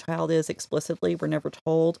how old the child is explicitly. We're never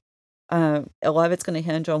told. A lot of it's going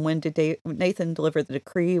to hinge on when did Nathan deliver the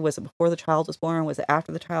decree. Was it before the child was born? Was it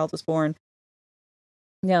after the child was born?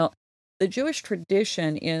 Now, the Jewish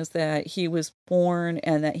tradition is that he was born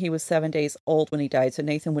and that he was 7 days old when he died. So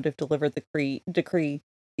Nathan would have delivered the decree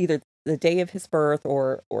either the day of his birth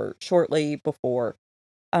or shortly before.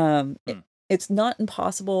 It's not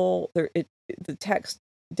impossible. The text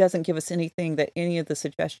doesn't give us anything that any of the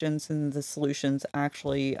suggestions and the solutions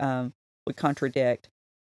actually would contradict.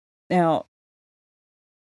 Now,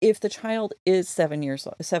 if the child is 7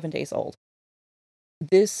 days old,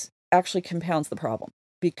 this actually compounds the problem,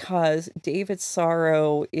 because David's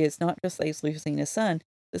sorrow is not just that he's losing his son.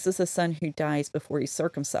 This is a son who dies before he's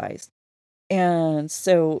circumcised. And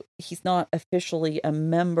so he's not officially a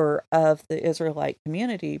member of the Israelite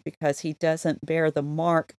community because he doesn't bear the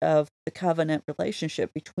mark of the covenant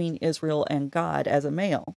relationship between Israel and God as a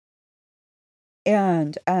male.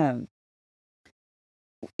 And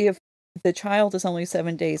if the child is only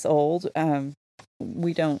 7 days old,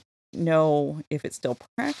 we don't know if it's still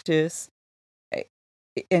practice,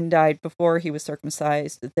 and died before he was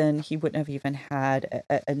circumcised, then he wouldn't have even had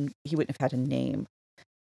he wouldn't have had a name.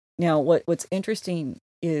 Now, what's interesting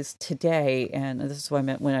is today, and this is what I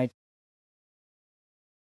meant when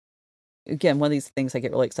again, one of these things I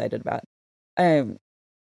get really excited about.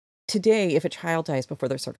 Today, if a child dies before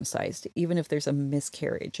they're circumcised, even if there's a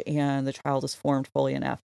miscarriage and the child is formed fully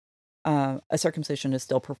enough, a circumcision is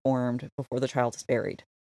still performed before the child is buried,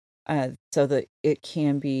 so that it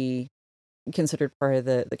can be considered part of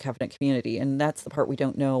the covenant community. And that's the part we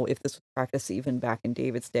don't know if this was practiced even back in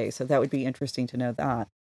David's day. So that would be interesting to know that.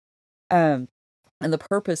 And the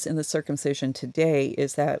purpose in the circumcision today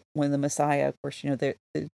is that when the Messiah, of course, a lot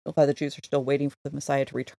of the Jews are still waiting for the Messiah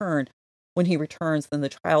to return. When he returns, then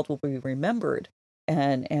the child will be remembered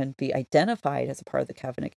and be identified as a part of the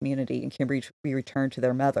covenant community and can be returned to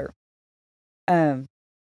their mother.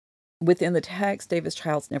 Within the text, David's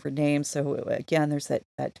child's never named, so again, there's that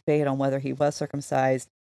debate on whether he was circumcised.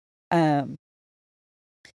 And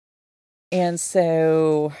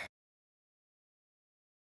so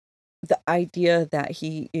the idea that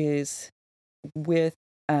he is with,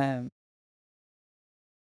 I'm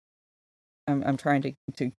trying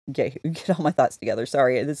to get all my thoughts together.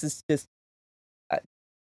 Sorry, this is just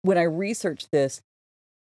when I research this,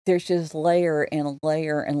 there's just layer and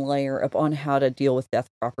layer and layer upon how to deal with death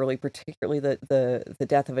properly, particularly the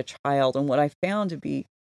death of a child. And what I found to be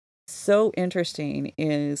so interesting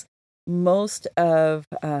is most of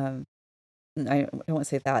I don't want to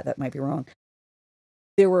say that might be wrong.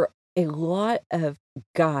 There were a lot of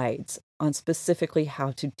guides on specifically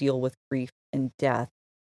how to deal with grief and death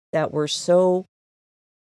that were so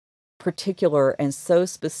particular and so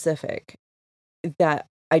specific that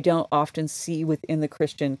I don't often see within the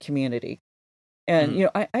Christian community. And,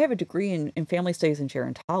 I have a degree in family studies and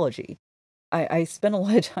gerontology. I spent a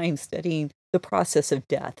lot of time studying the process of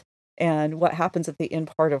death and what happens at the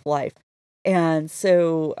end part of life. And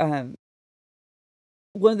so,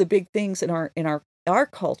 one of the big things in our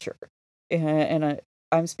culture, and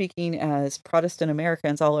I'm speaking as Protestant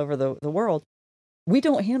Americans all over the world, we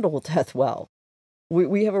don't handle death well.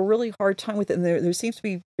 We have a really hard time with it, and there seems to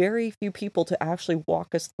be very few people to actually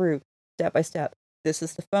walk us through step by step. This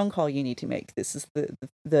is the phone call you need to make. This is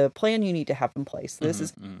the plan you need to have in place. This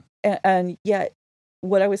is, and yet,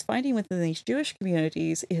 what I was finding within these Jewish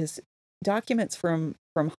communities is documents from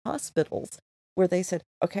hospitals where they said,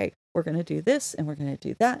 okay, we're going to do this and we're going to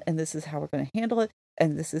do that, and this is how we're going to handle it,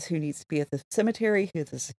 and this is who needs to be at the cemetery, who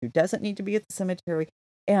doesn't need to be at the cemetery.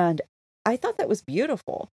 And I thought that was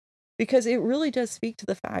beautiful, because it really does speak to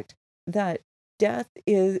the fact that death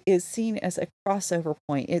is seen as a crossover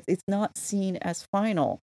point. It's not seen as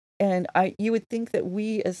final. And you would think that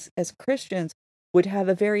we as Christians would have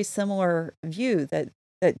a very similar view that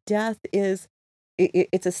death is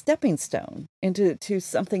it's a stepping stone into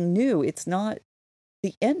something new. It's not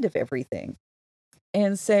the end of everything.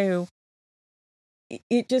 And so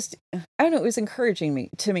it just, I don't know, it was encouraging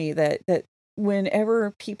to me that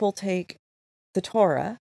whenever people take the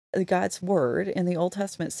Torah, God's word in the Old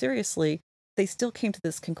Testament seriously, they still came to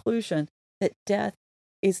this conclusion that death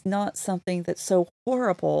is not something that's so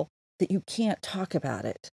horrible that you can't talk about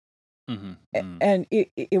it. And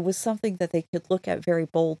it was something that they could look at very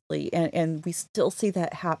boldly, and we still see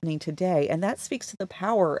that happening today. And that speaks to the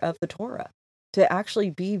power of the Torah to actually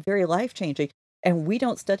be very life-changing. And we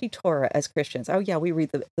don't study Torah as Christians. Oh yeah, we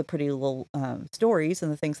read the pretty little stories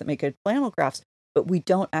and the things that make good flannel graphs, but we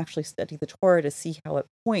don't actually study the Torah to see how it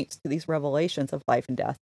points to these revelations of life and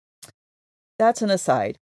death. That's an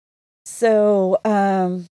aside. So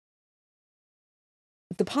the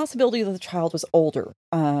possibility that the child was older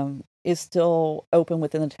is still open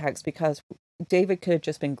within the text, because David could have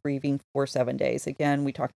just been grieving for 7 days. Again,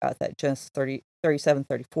 we talked about that, Genesis 37,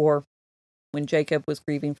 34. When Jacob was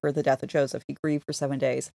grieving for the death of Joseph, he grieved for 7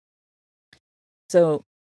 days. So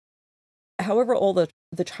however old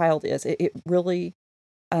the child is, it really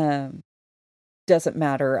doesn't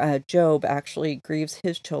matter. Job actually grieves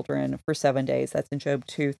his children for 7 days. That's in Job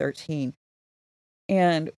 2:13.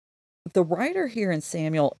 And the writer here in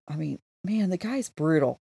Samuel, I mean, man, the guy's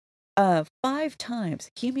brutal. 5 times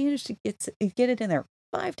he managed to get it in there.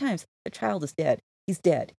 5 times the child is dead. He's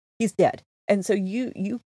dead. He's dead. And so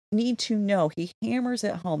you need to know, he hammers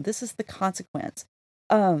it home. This is the consequence.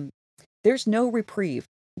 There's no reprieve.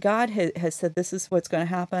 God has said this is what's going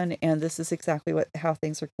to happen, and this is exactly how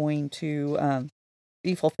things are going to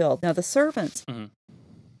be fulfilled. Now the servants,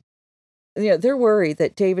 they're worried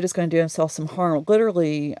that David is going to do himself some harm.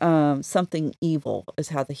 Literally, something evil is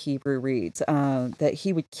how the Hebrew reads. That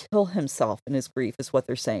he would kill himself in his grief is what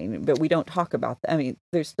they're saying. But we don't talk about that. I mean,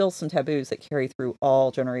 there's still some taboos that carry through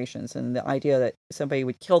all generations, and the idea that somebody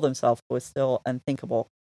would kill themselves was still unthinkable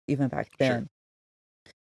even back then. Sure.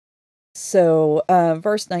 So,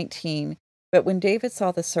 verse 19. But when David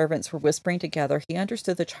saw the servants were whispering together, he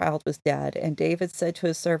understood the child was dead. And David said to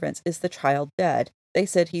his servants, "Is the child dead?" They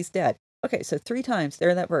said, "He's dead." Okay, so 3 times there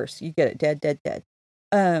in that verse, you get it, dead, dead, dead.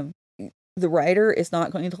 The writer is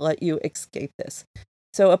not going to let you escape this.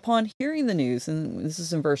 So upon hearing the news, and this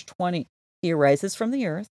is in verse 20, he arises from the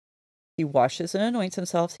earth, he washes and anoints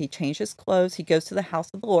himself, he changes clothes, he goes to the house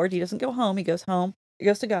of the Lord. He doesn't go home, he goes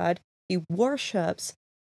to God, he worships,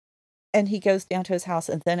 and he goes down to his house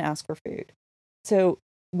and then asks for food. So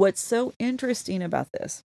what's so interesting about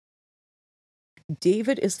this,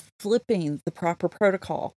 David is flipping the proper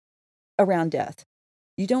protocol around death.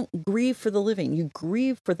 You don't grieve for the living, you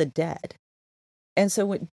grieve for the dead. And so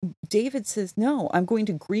when David says, no, I'm going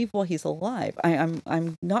to grieve while he's alive. I'm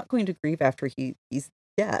not going to grieve after he's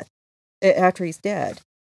dead.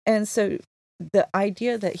 And so the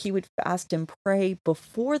idea that he would fast and pray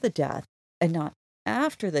before the death and not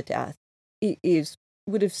after the death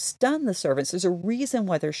would have stunned the servants. There's a reason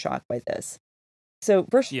why they're shocked by this. So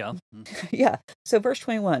verse So verse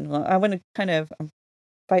 21. I want to I'm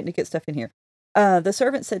fighting to get stuff in here. The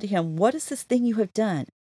servant said to him, "What is this thing you have done?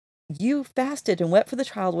 You fasted and wept for the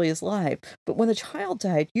child while he is alive, but when the child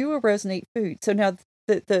died, you arose and ate food." So now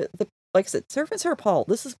the like I said, servants are appalled.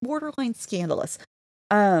 This is borderline scandalous.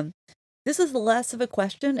 This is less of a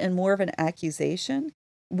question and more of an accusation,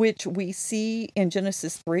 which we see in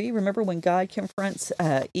Genesis 3. Remember when God confronts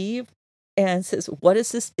Eve and says, "What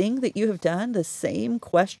is this thing that you have done?" The same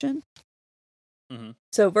question.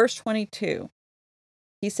 So verse 22.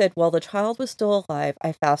 He said, "While the child was still alive,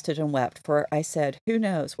 I fasted and wept, for I said, who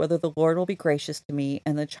knows whether the Lord will be gracious to me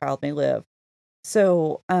and the child may live."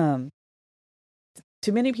 So,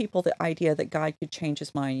 to many people, the idea that God could change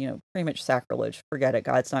his mind, pretty much sacrilege. Forget it.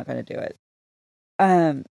 God's not going to do it.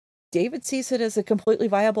 David sees it as a completely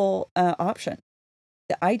viable option.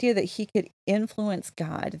 The idea that he could influence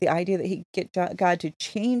God, the idea that he could get God to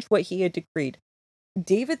change what he had decreed.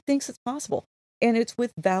 David thinks it's possible, and it's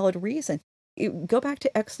with valid reason. Go back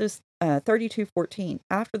to Exodus 32:14.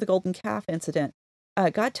 After the golden calf incident,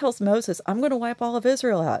 God tells Moses, "I'm going to wipe all of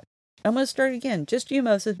Israel out. I'm going to start again. Just you,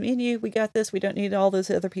 Moses. Me and you, we got this. We don't need all those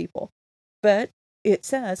other people." But it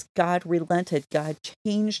says God relented. God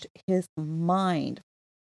changed his mind.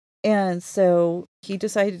 And so he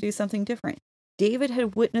decided to do something different. David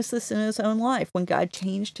had witnessed this in his own life when God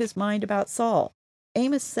changed his mind about Saul.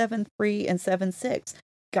 Amos 7:3 and 7:6.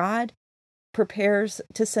 God prepares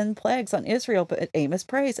to send plagues on Israel, but Amos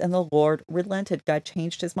prays, and the Lord relented. God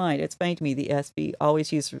changed his mind. It's funny to me, the ESV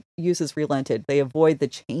always uses relented. They avoid the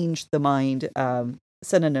change the mind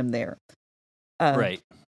synonym there. Right.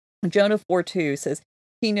 Jonah 4:2 says,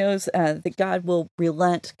 He knows that God will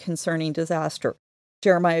relent concerning disaster.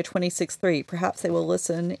 Jeremiah 26:3, perhaps they will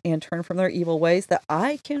listen and turn from their evil ways, that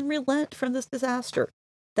I can relent from this disaster.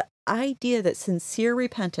 The idea that sincere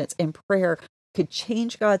repentance and prayer could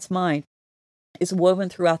change God's mind is woven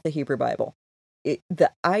throughout the Hebrew Bible.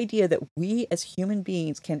 The idea that we as human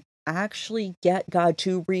beings can actually get God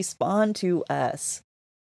to respond to us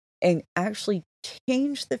and actually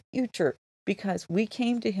change the future because we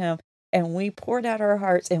came to him and we poured out our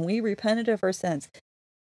hearts and we repented of our sins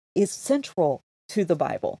is central to the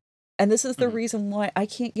Bible. And this is the reason why I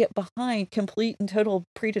can't get behind complete and total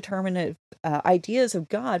predeterminate ideas of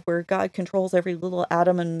God, where God controls every little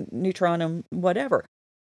atom and neutron and whatever.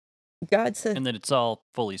 God said, And then it's all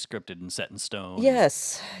fully scripted and set in stone.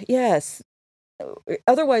 yes, yes.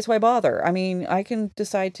 Otherwise, why bother? I mean, I can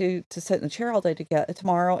decide to sit in the chair all day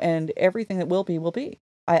tomorrow, and everything that will be will be.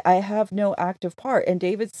 I have no active part. And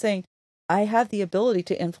David's saying, I have the ability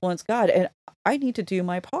to influence God, and I need to do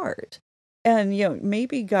my part. And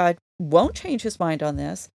maybe God won't change his mind on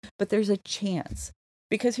this, but there's a chance.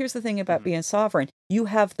 Because here's the thing about being sovereign: you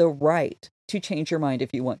have the right to change your mind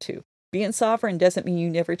if you want to. Being sovereign doesn't mean you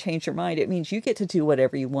never change your mind. It means you get to do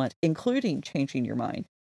whatever you want, including changing your mind.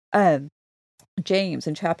 James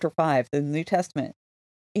in chapter 5, the New Testament,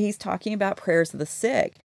 he's talking about prayers of the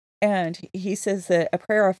sick. And he says that a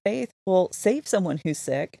prayer of faith will save someone who's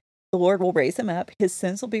sick. The Lord will raise him up. His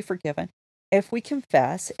sins will be forgiven if we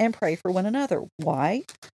confess and pray for one another. Why?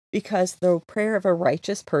 Because the prayer of a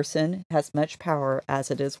righteous person has much power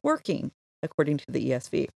as it is working, according to the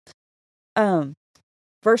ESV.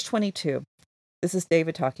 Verse 22, this is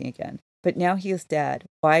David talking again. But now he is dead.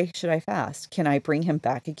 Why should I fast? Can I bring him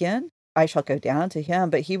back again? I shall go down to him,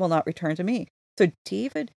 but he will not return to me. So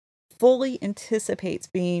David fully anticipates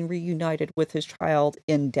being reunited with his child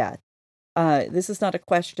in death. This is not a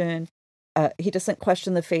question. He doesn't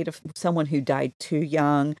question the fate of someone who died too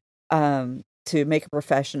young to make a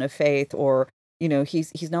profession of faith, or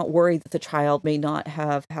he's not worried that the child may not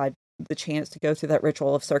have had the chance to go through that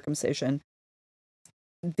ritual of circumcision.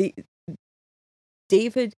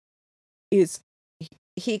 David he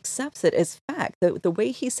accepts it as fact. The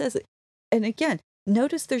way he says it, and again,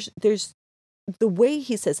 notice there's the way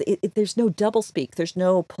he says it, there's no doublespeak. There's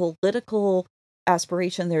no political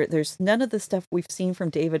aspiration. There's none of the stuff we've seen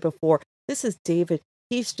from David before. This is David.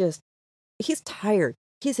 He's tired.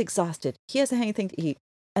 He's exhausted. He hasn't had anything to eat.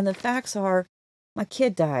 And the facts are, my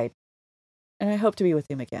kid died, and I hope to be with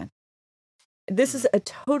him again. This is a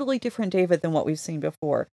totally different David than what we've seen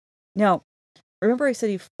before. Now, remember I said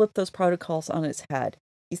he flipped those protocols on its head.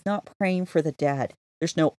 He's not praying for the dead.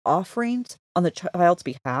 There's no offerings on the child's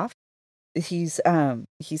behalf. He's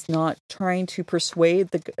not trying to persuade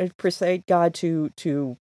God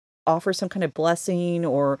to offer some kind of blessing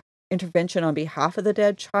or intervention on behalf of the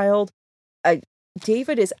dead child.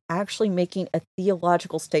 David is actually making a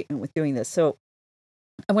theological statement with doing this. So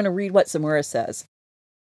I want to read what Zamora says.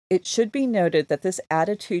 It should be noted that this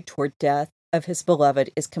attitude toward death of his beloved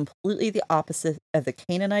is completely the opposite of the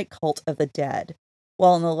Canaanite cult of the dead.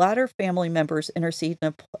 While in the latter, family members intercede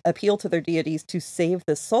and appeal to their deities to save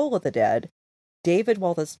the soul of the dead, David,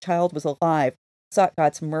 while this child was alive, sought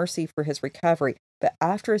God's mercy for his recovery. But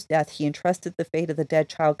after his death, he entrusted the fate of the dead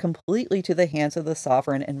child completely to the hands of the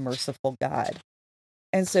sovereign and merciful God.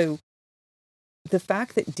 And so the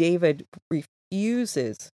fact that David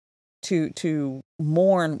refuses to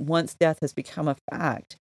mourn once death has become a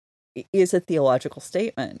fact is a theological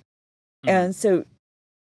statement. And so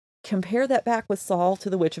compare that back with Saul to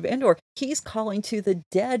the witch of Endor. He's calling to the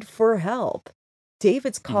dead for help.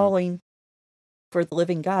 David's calling for the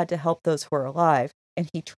living God to help those who are alive, and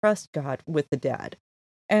he trusts God with the dead.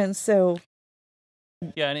 And so,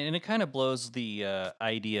 yeah, and it kind of blows the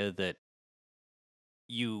idea that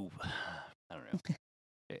I don't know.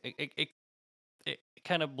 It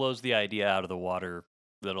kind of blows the idea out of the water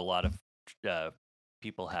that a lot of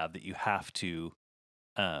people have, that you have to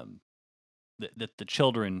that the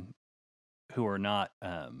children who are not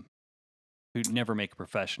who never make a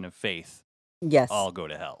profession of faith yes, all go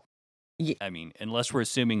to hell. I mean, unless we're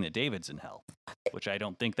assuming that David's in hell, which I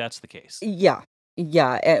don't think that's the case. Yeah.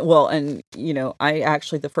 And I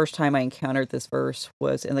actually, the first time I encountered this verse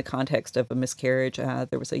was in the context of a miscarriage.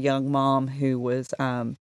 There was a young mom who was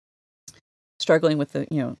struggling with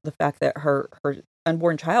the fact that her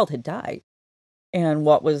unborn child had died, and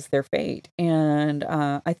what was their fate. And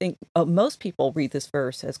I think most people read this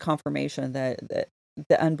verse as confirmation that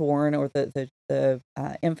the unborn or the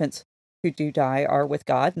infants who do die are with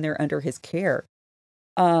God and they're under his care.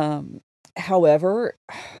 However,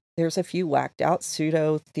 there's a few whacked out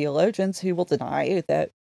pseudo theologians who will deny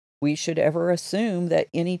that we should ever assume that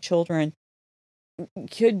any children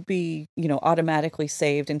could be, automatically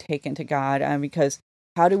saved and taken to God. Because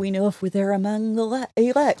how do we know if they're among the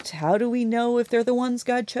elect? How do we know if they're the ones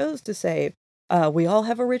God chose to save? We all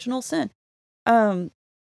have original sin. Matter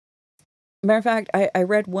of fact, I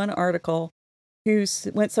read one article who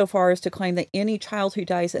went so far as to claim that any child who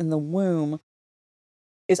dies in the womb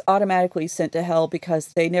is automatically sent to hell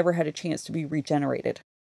because they never had a chance to be regenerated.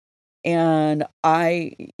 And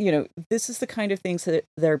this is the kind of things that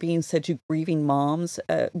are being said to grieving moms,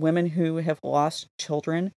 women who have lost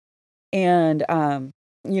children. And, and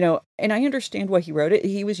I understand why he wrote it.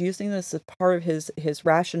 He was using this as part of his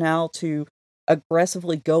rationale to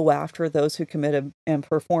aggressively go after those who commit and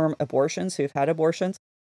perform abortions, who've had abortions.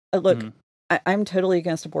 Look, I'm totally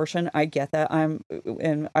against abortion. I get that.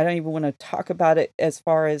 And I don't even want to talk about it as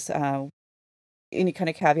far as any kind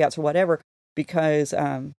of caveats or whatever, because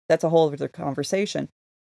that's a whole other conversation.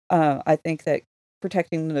 I think that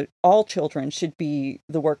protecting all children should be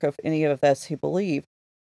the work of any of us who believe.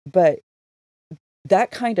 But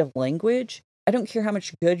that kind of language, I don't care how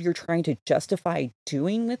much good you're trying to justify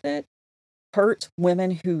doing with it, hurts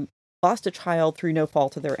women who lost a child through no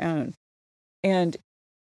fault of their own. And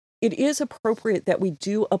it is appropriate that we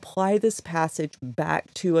do apply this passage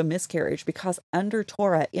back to a miscarriage, because under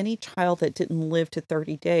Torah, any child that didn't live to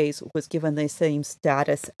 30 days was given the same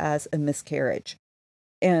status as a miscarriage.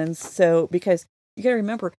 And so, because you got to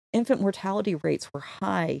remember, infant mortality rates were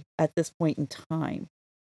high at this point in time.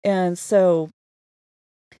 And so,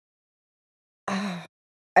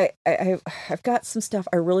 I've got some stuff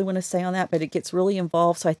I really want to say on that, but it gets really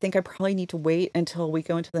involved. So I think I probably need to wait until we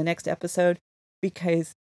go into the next episode,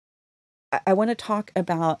 because I want to talk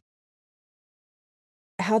about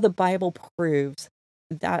how the Bible proves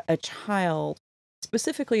that a child,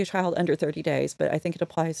 specifically a child under 30 days, but I think it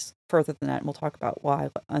applies further than that, and we'll talk about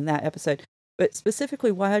why on that episode, but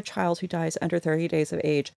specifically why a child who dies under 30 days of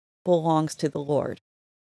age belongs to the Lord.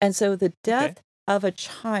 And so the death of a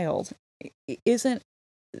child isn't,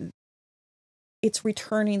 it's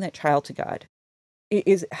returning that child to God. It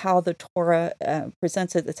is how the Torah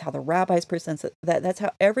presents it. It's how the rabbis present it. That's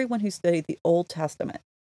how everyone who studied the Old Testament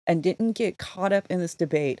and didn't get caught up in this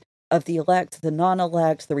debate of the elect, the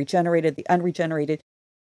non-elect, the regenerated, the unregenerated.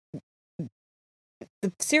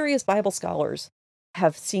 The serious Bible scholars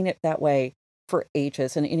have seen it that way for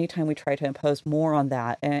ages. And anytime we try to impose more on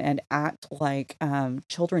that and act like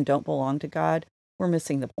children don't belong to God, we're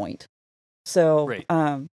missing the point. So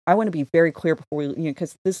I want to be very clear before we,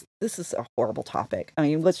 because this is a horrible topic. I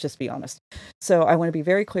mean, let's just be honest. So I want to be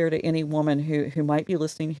very clear to any woman who might be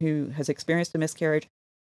listening who has experienced a miscarriage.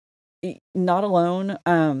 Not alone.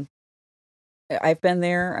 I've been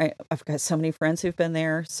there. I've got so many friends who've been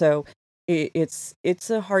there. So it's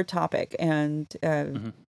a hard topic, and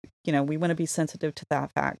we want to be sensitive to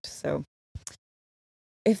that fact. So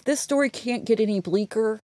if this story can't get any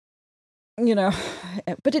bleaker,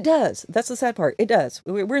 but it does. That's the sad part. It does.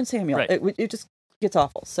 We're in Samuel. Right. It just gets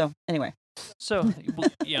awful. So anyway. So,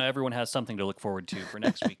 everyone has something to look forward to for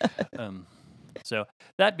next week. So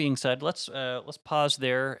that being said, let's pause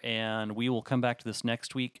there, and we will come back to this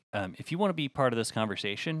next week. If you want to be part of this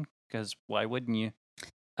conversation, because why wouldn't you?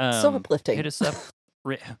 So uplifting. Hit us up.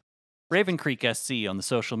 Raven Creek SC on the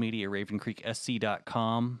social media,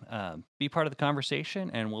 ravencreeksc.com. Be part of the conversation,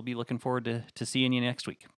 and we'll be looking forward to seeing you next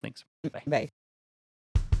week. Thanks. Bye. Bye.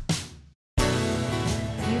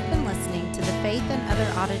 You've been listening to the Faith and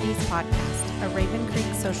Other Oddities podcast, a Raven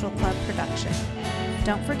Creek Social Club production.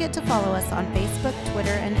 Don't forget to follow us on Facebook, Twitter,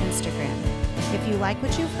 and Instagram. If you like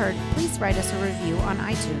what you've heard, please write us a review on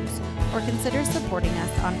iTunes or consider supporting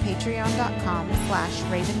us on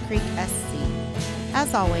patreon.com/RavenCreekSC.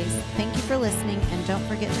 As always, thank you for listening, and don't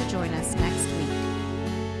forget to join us next week.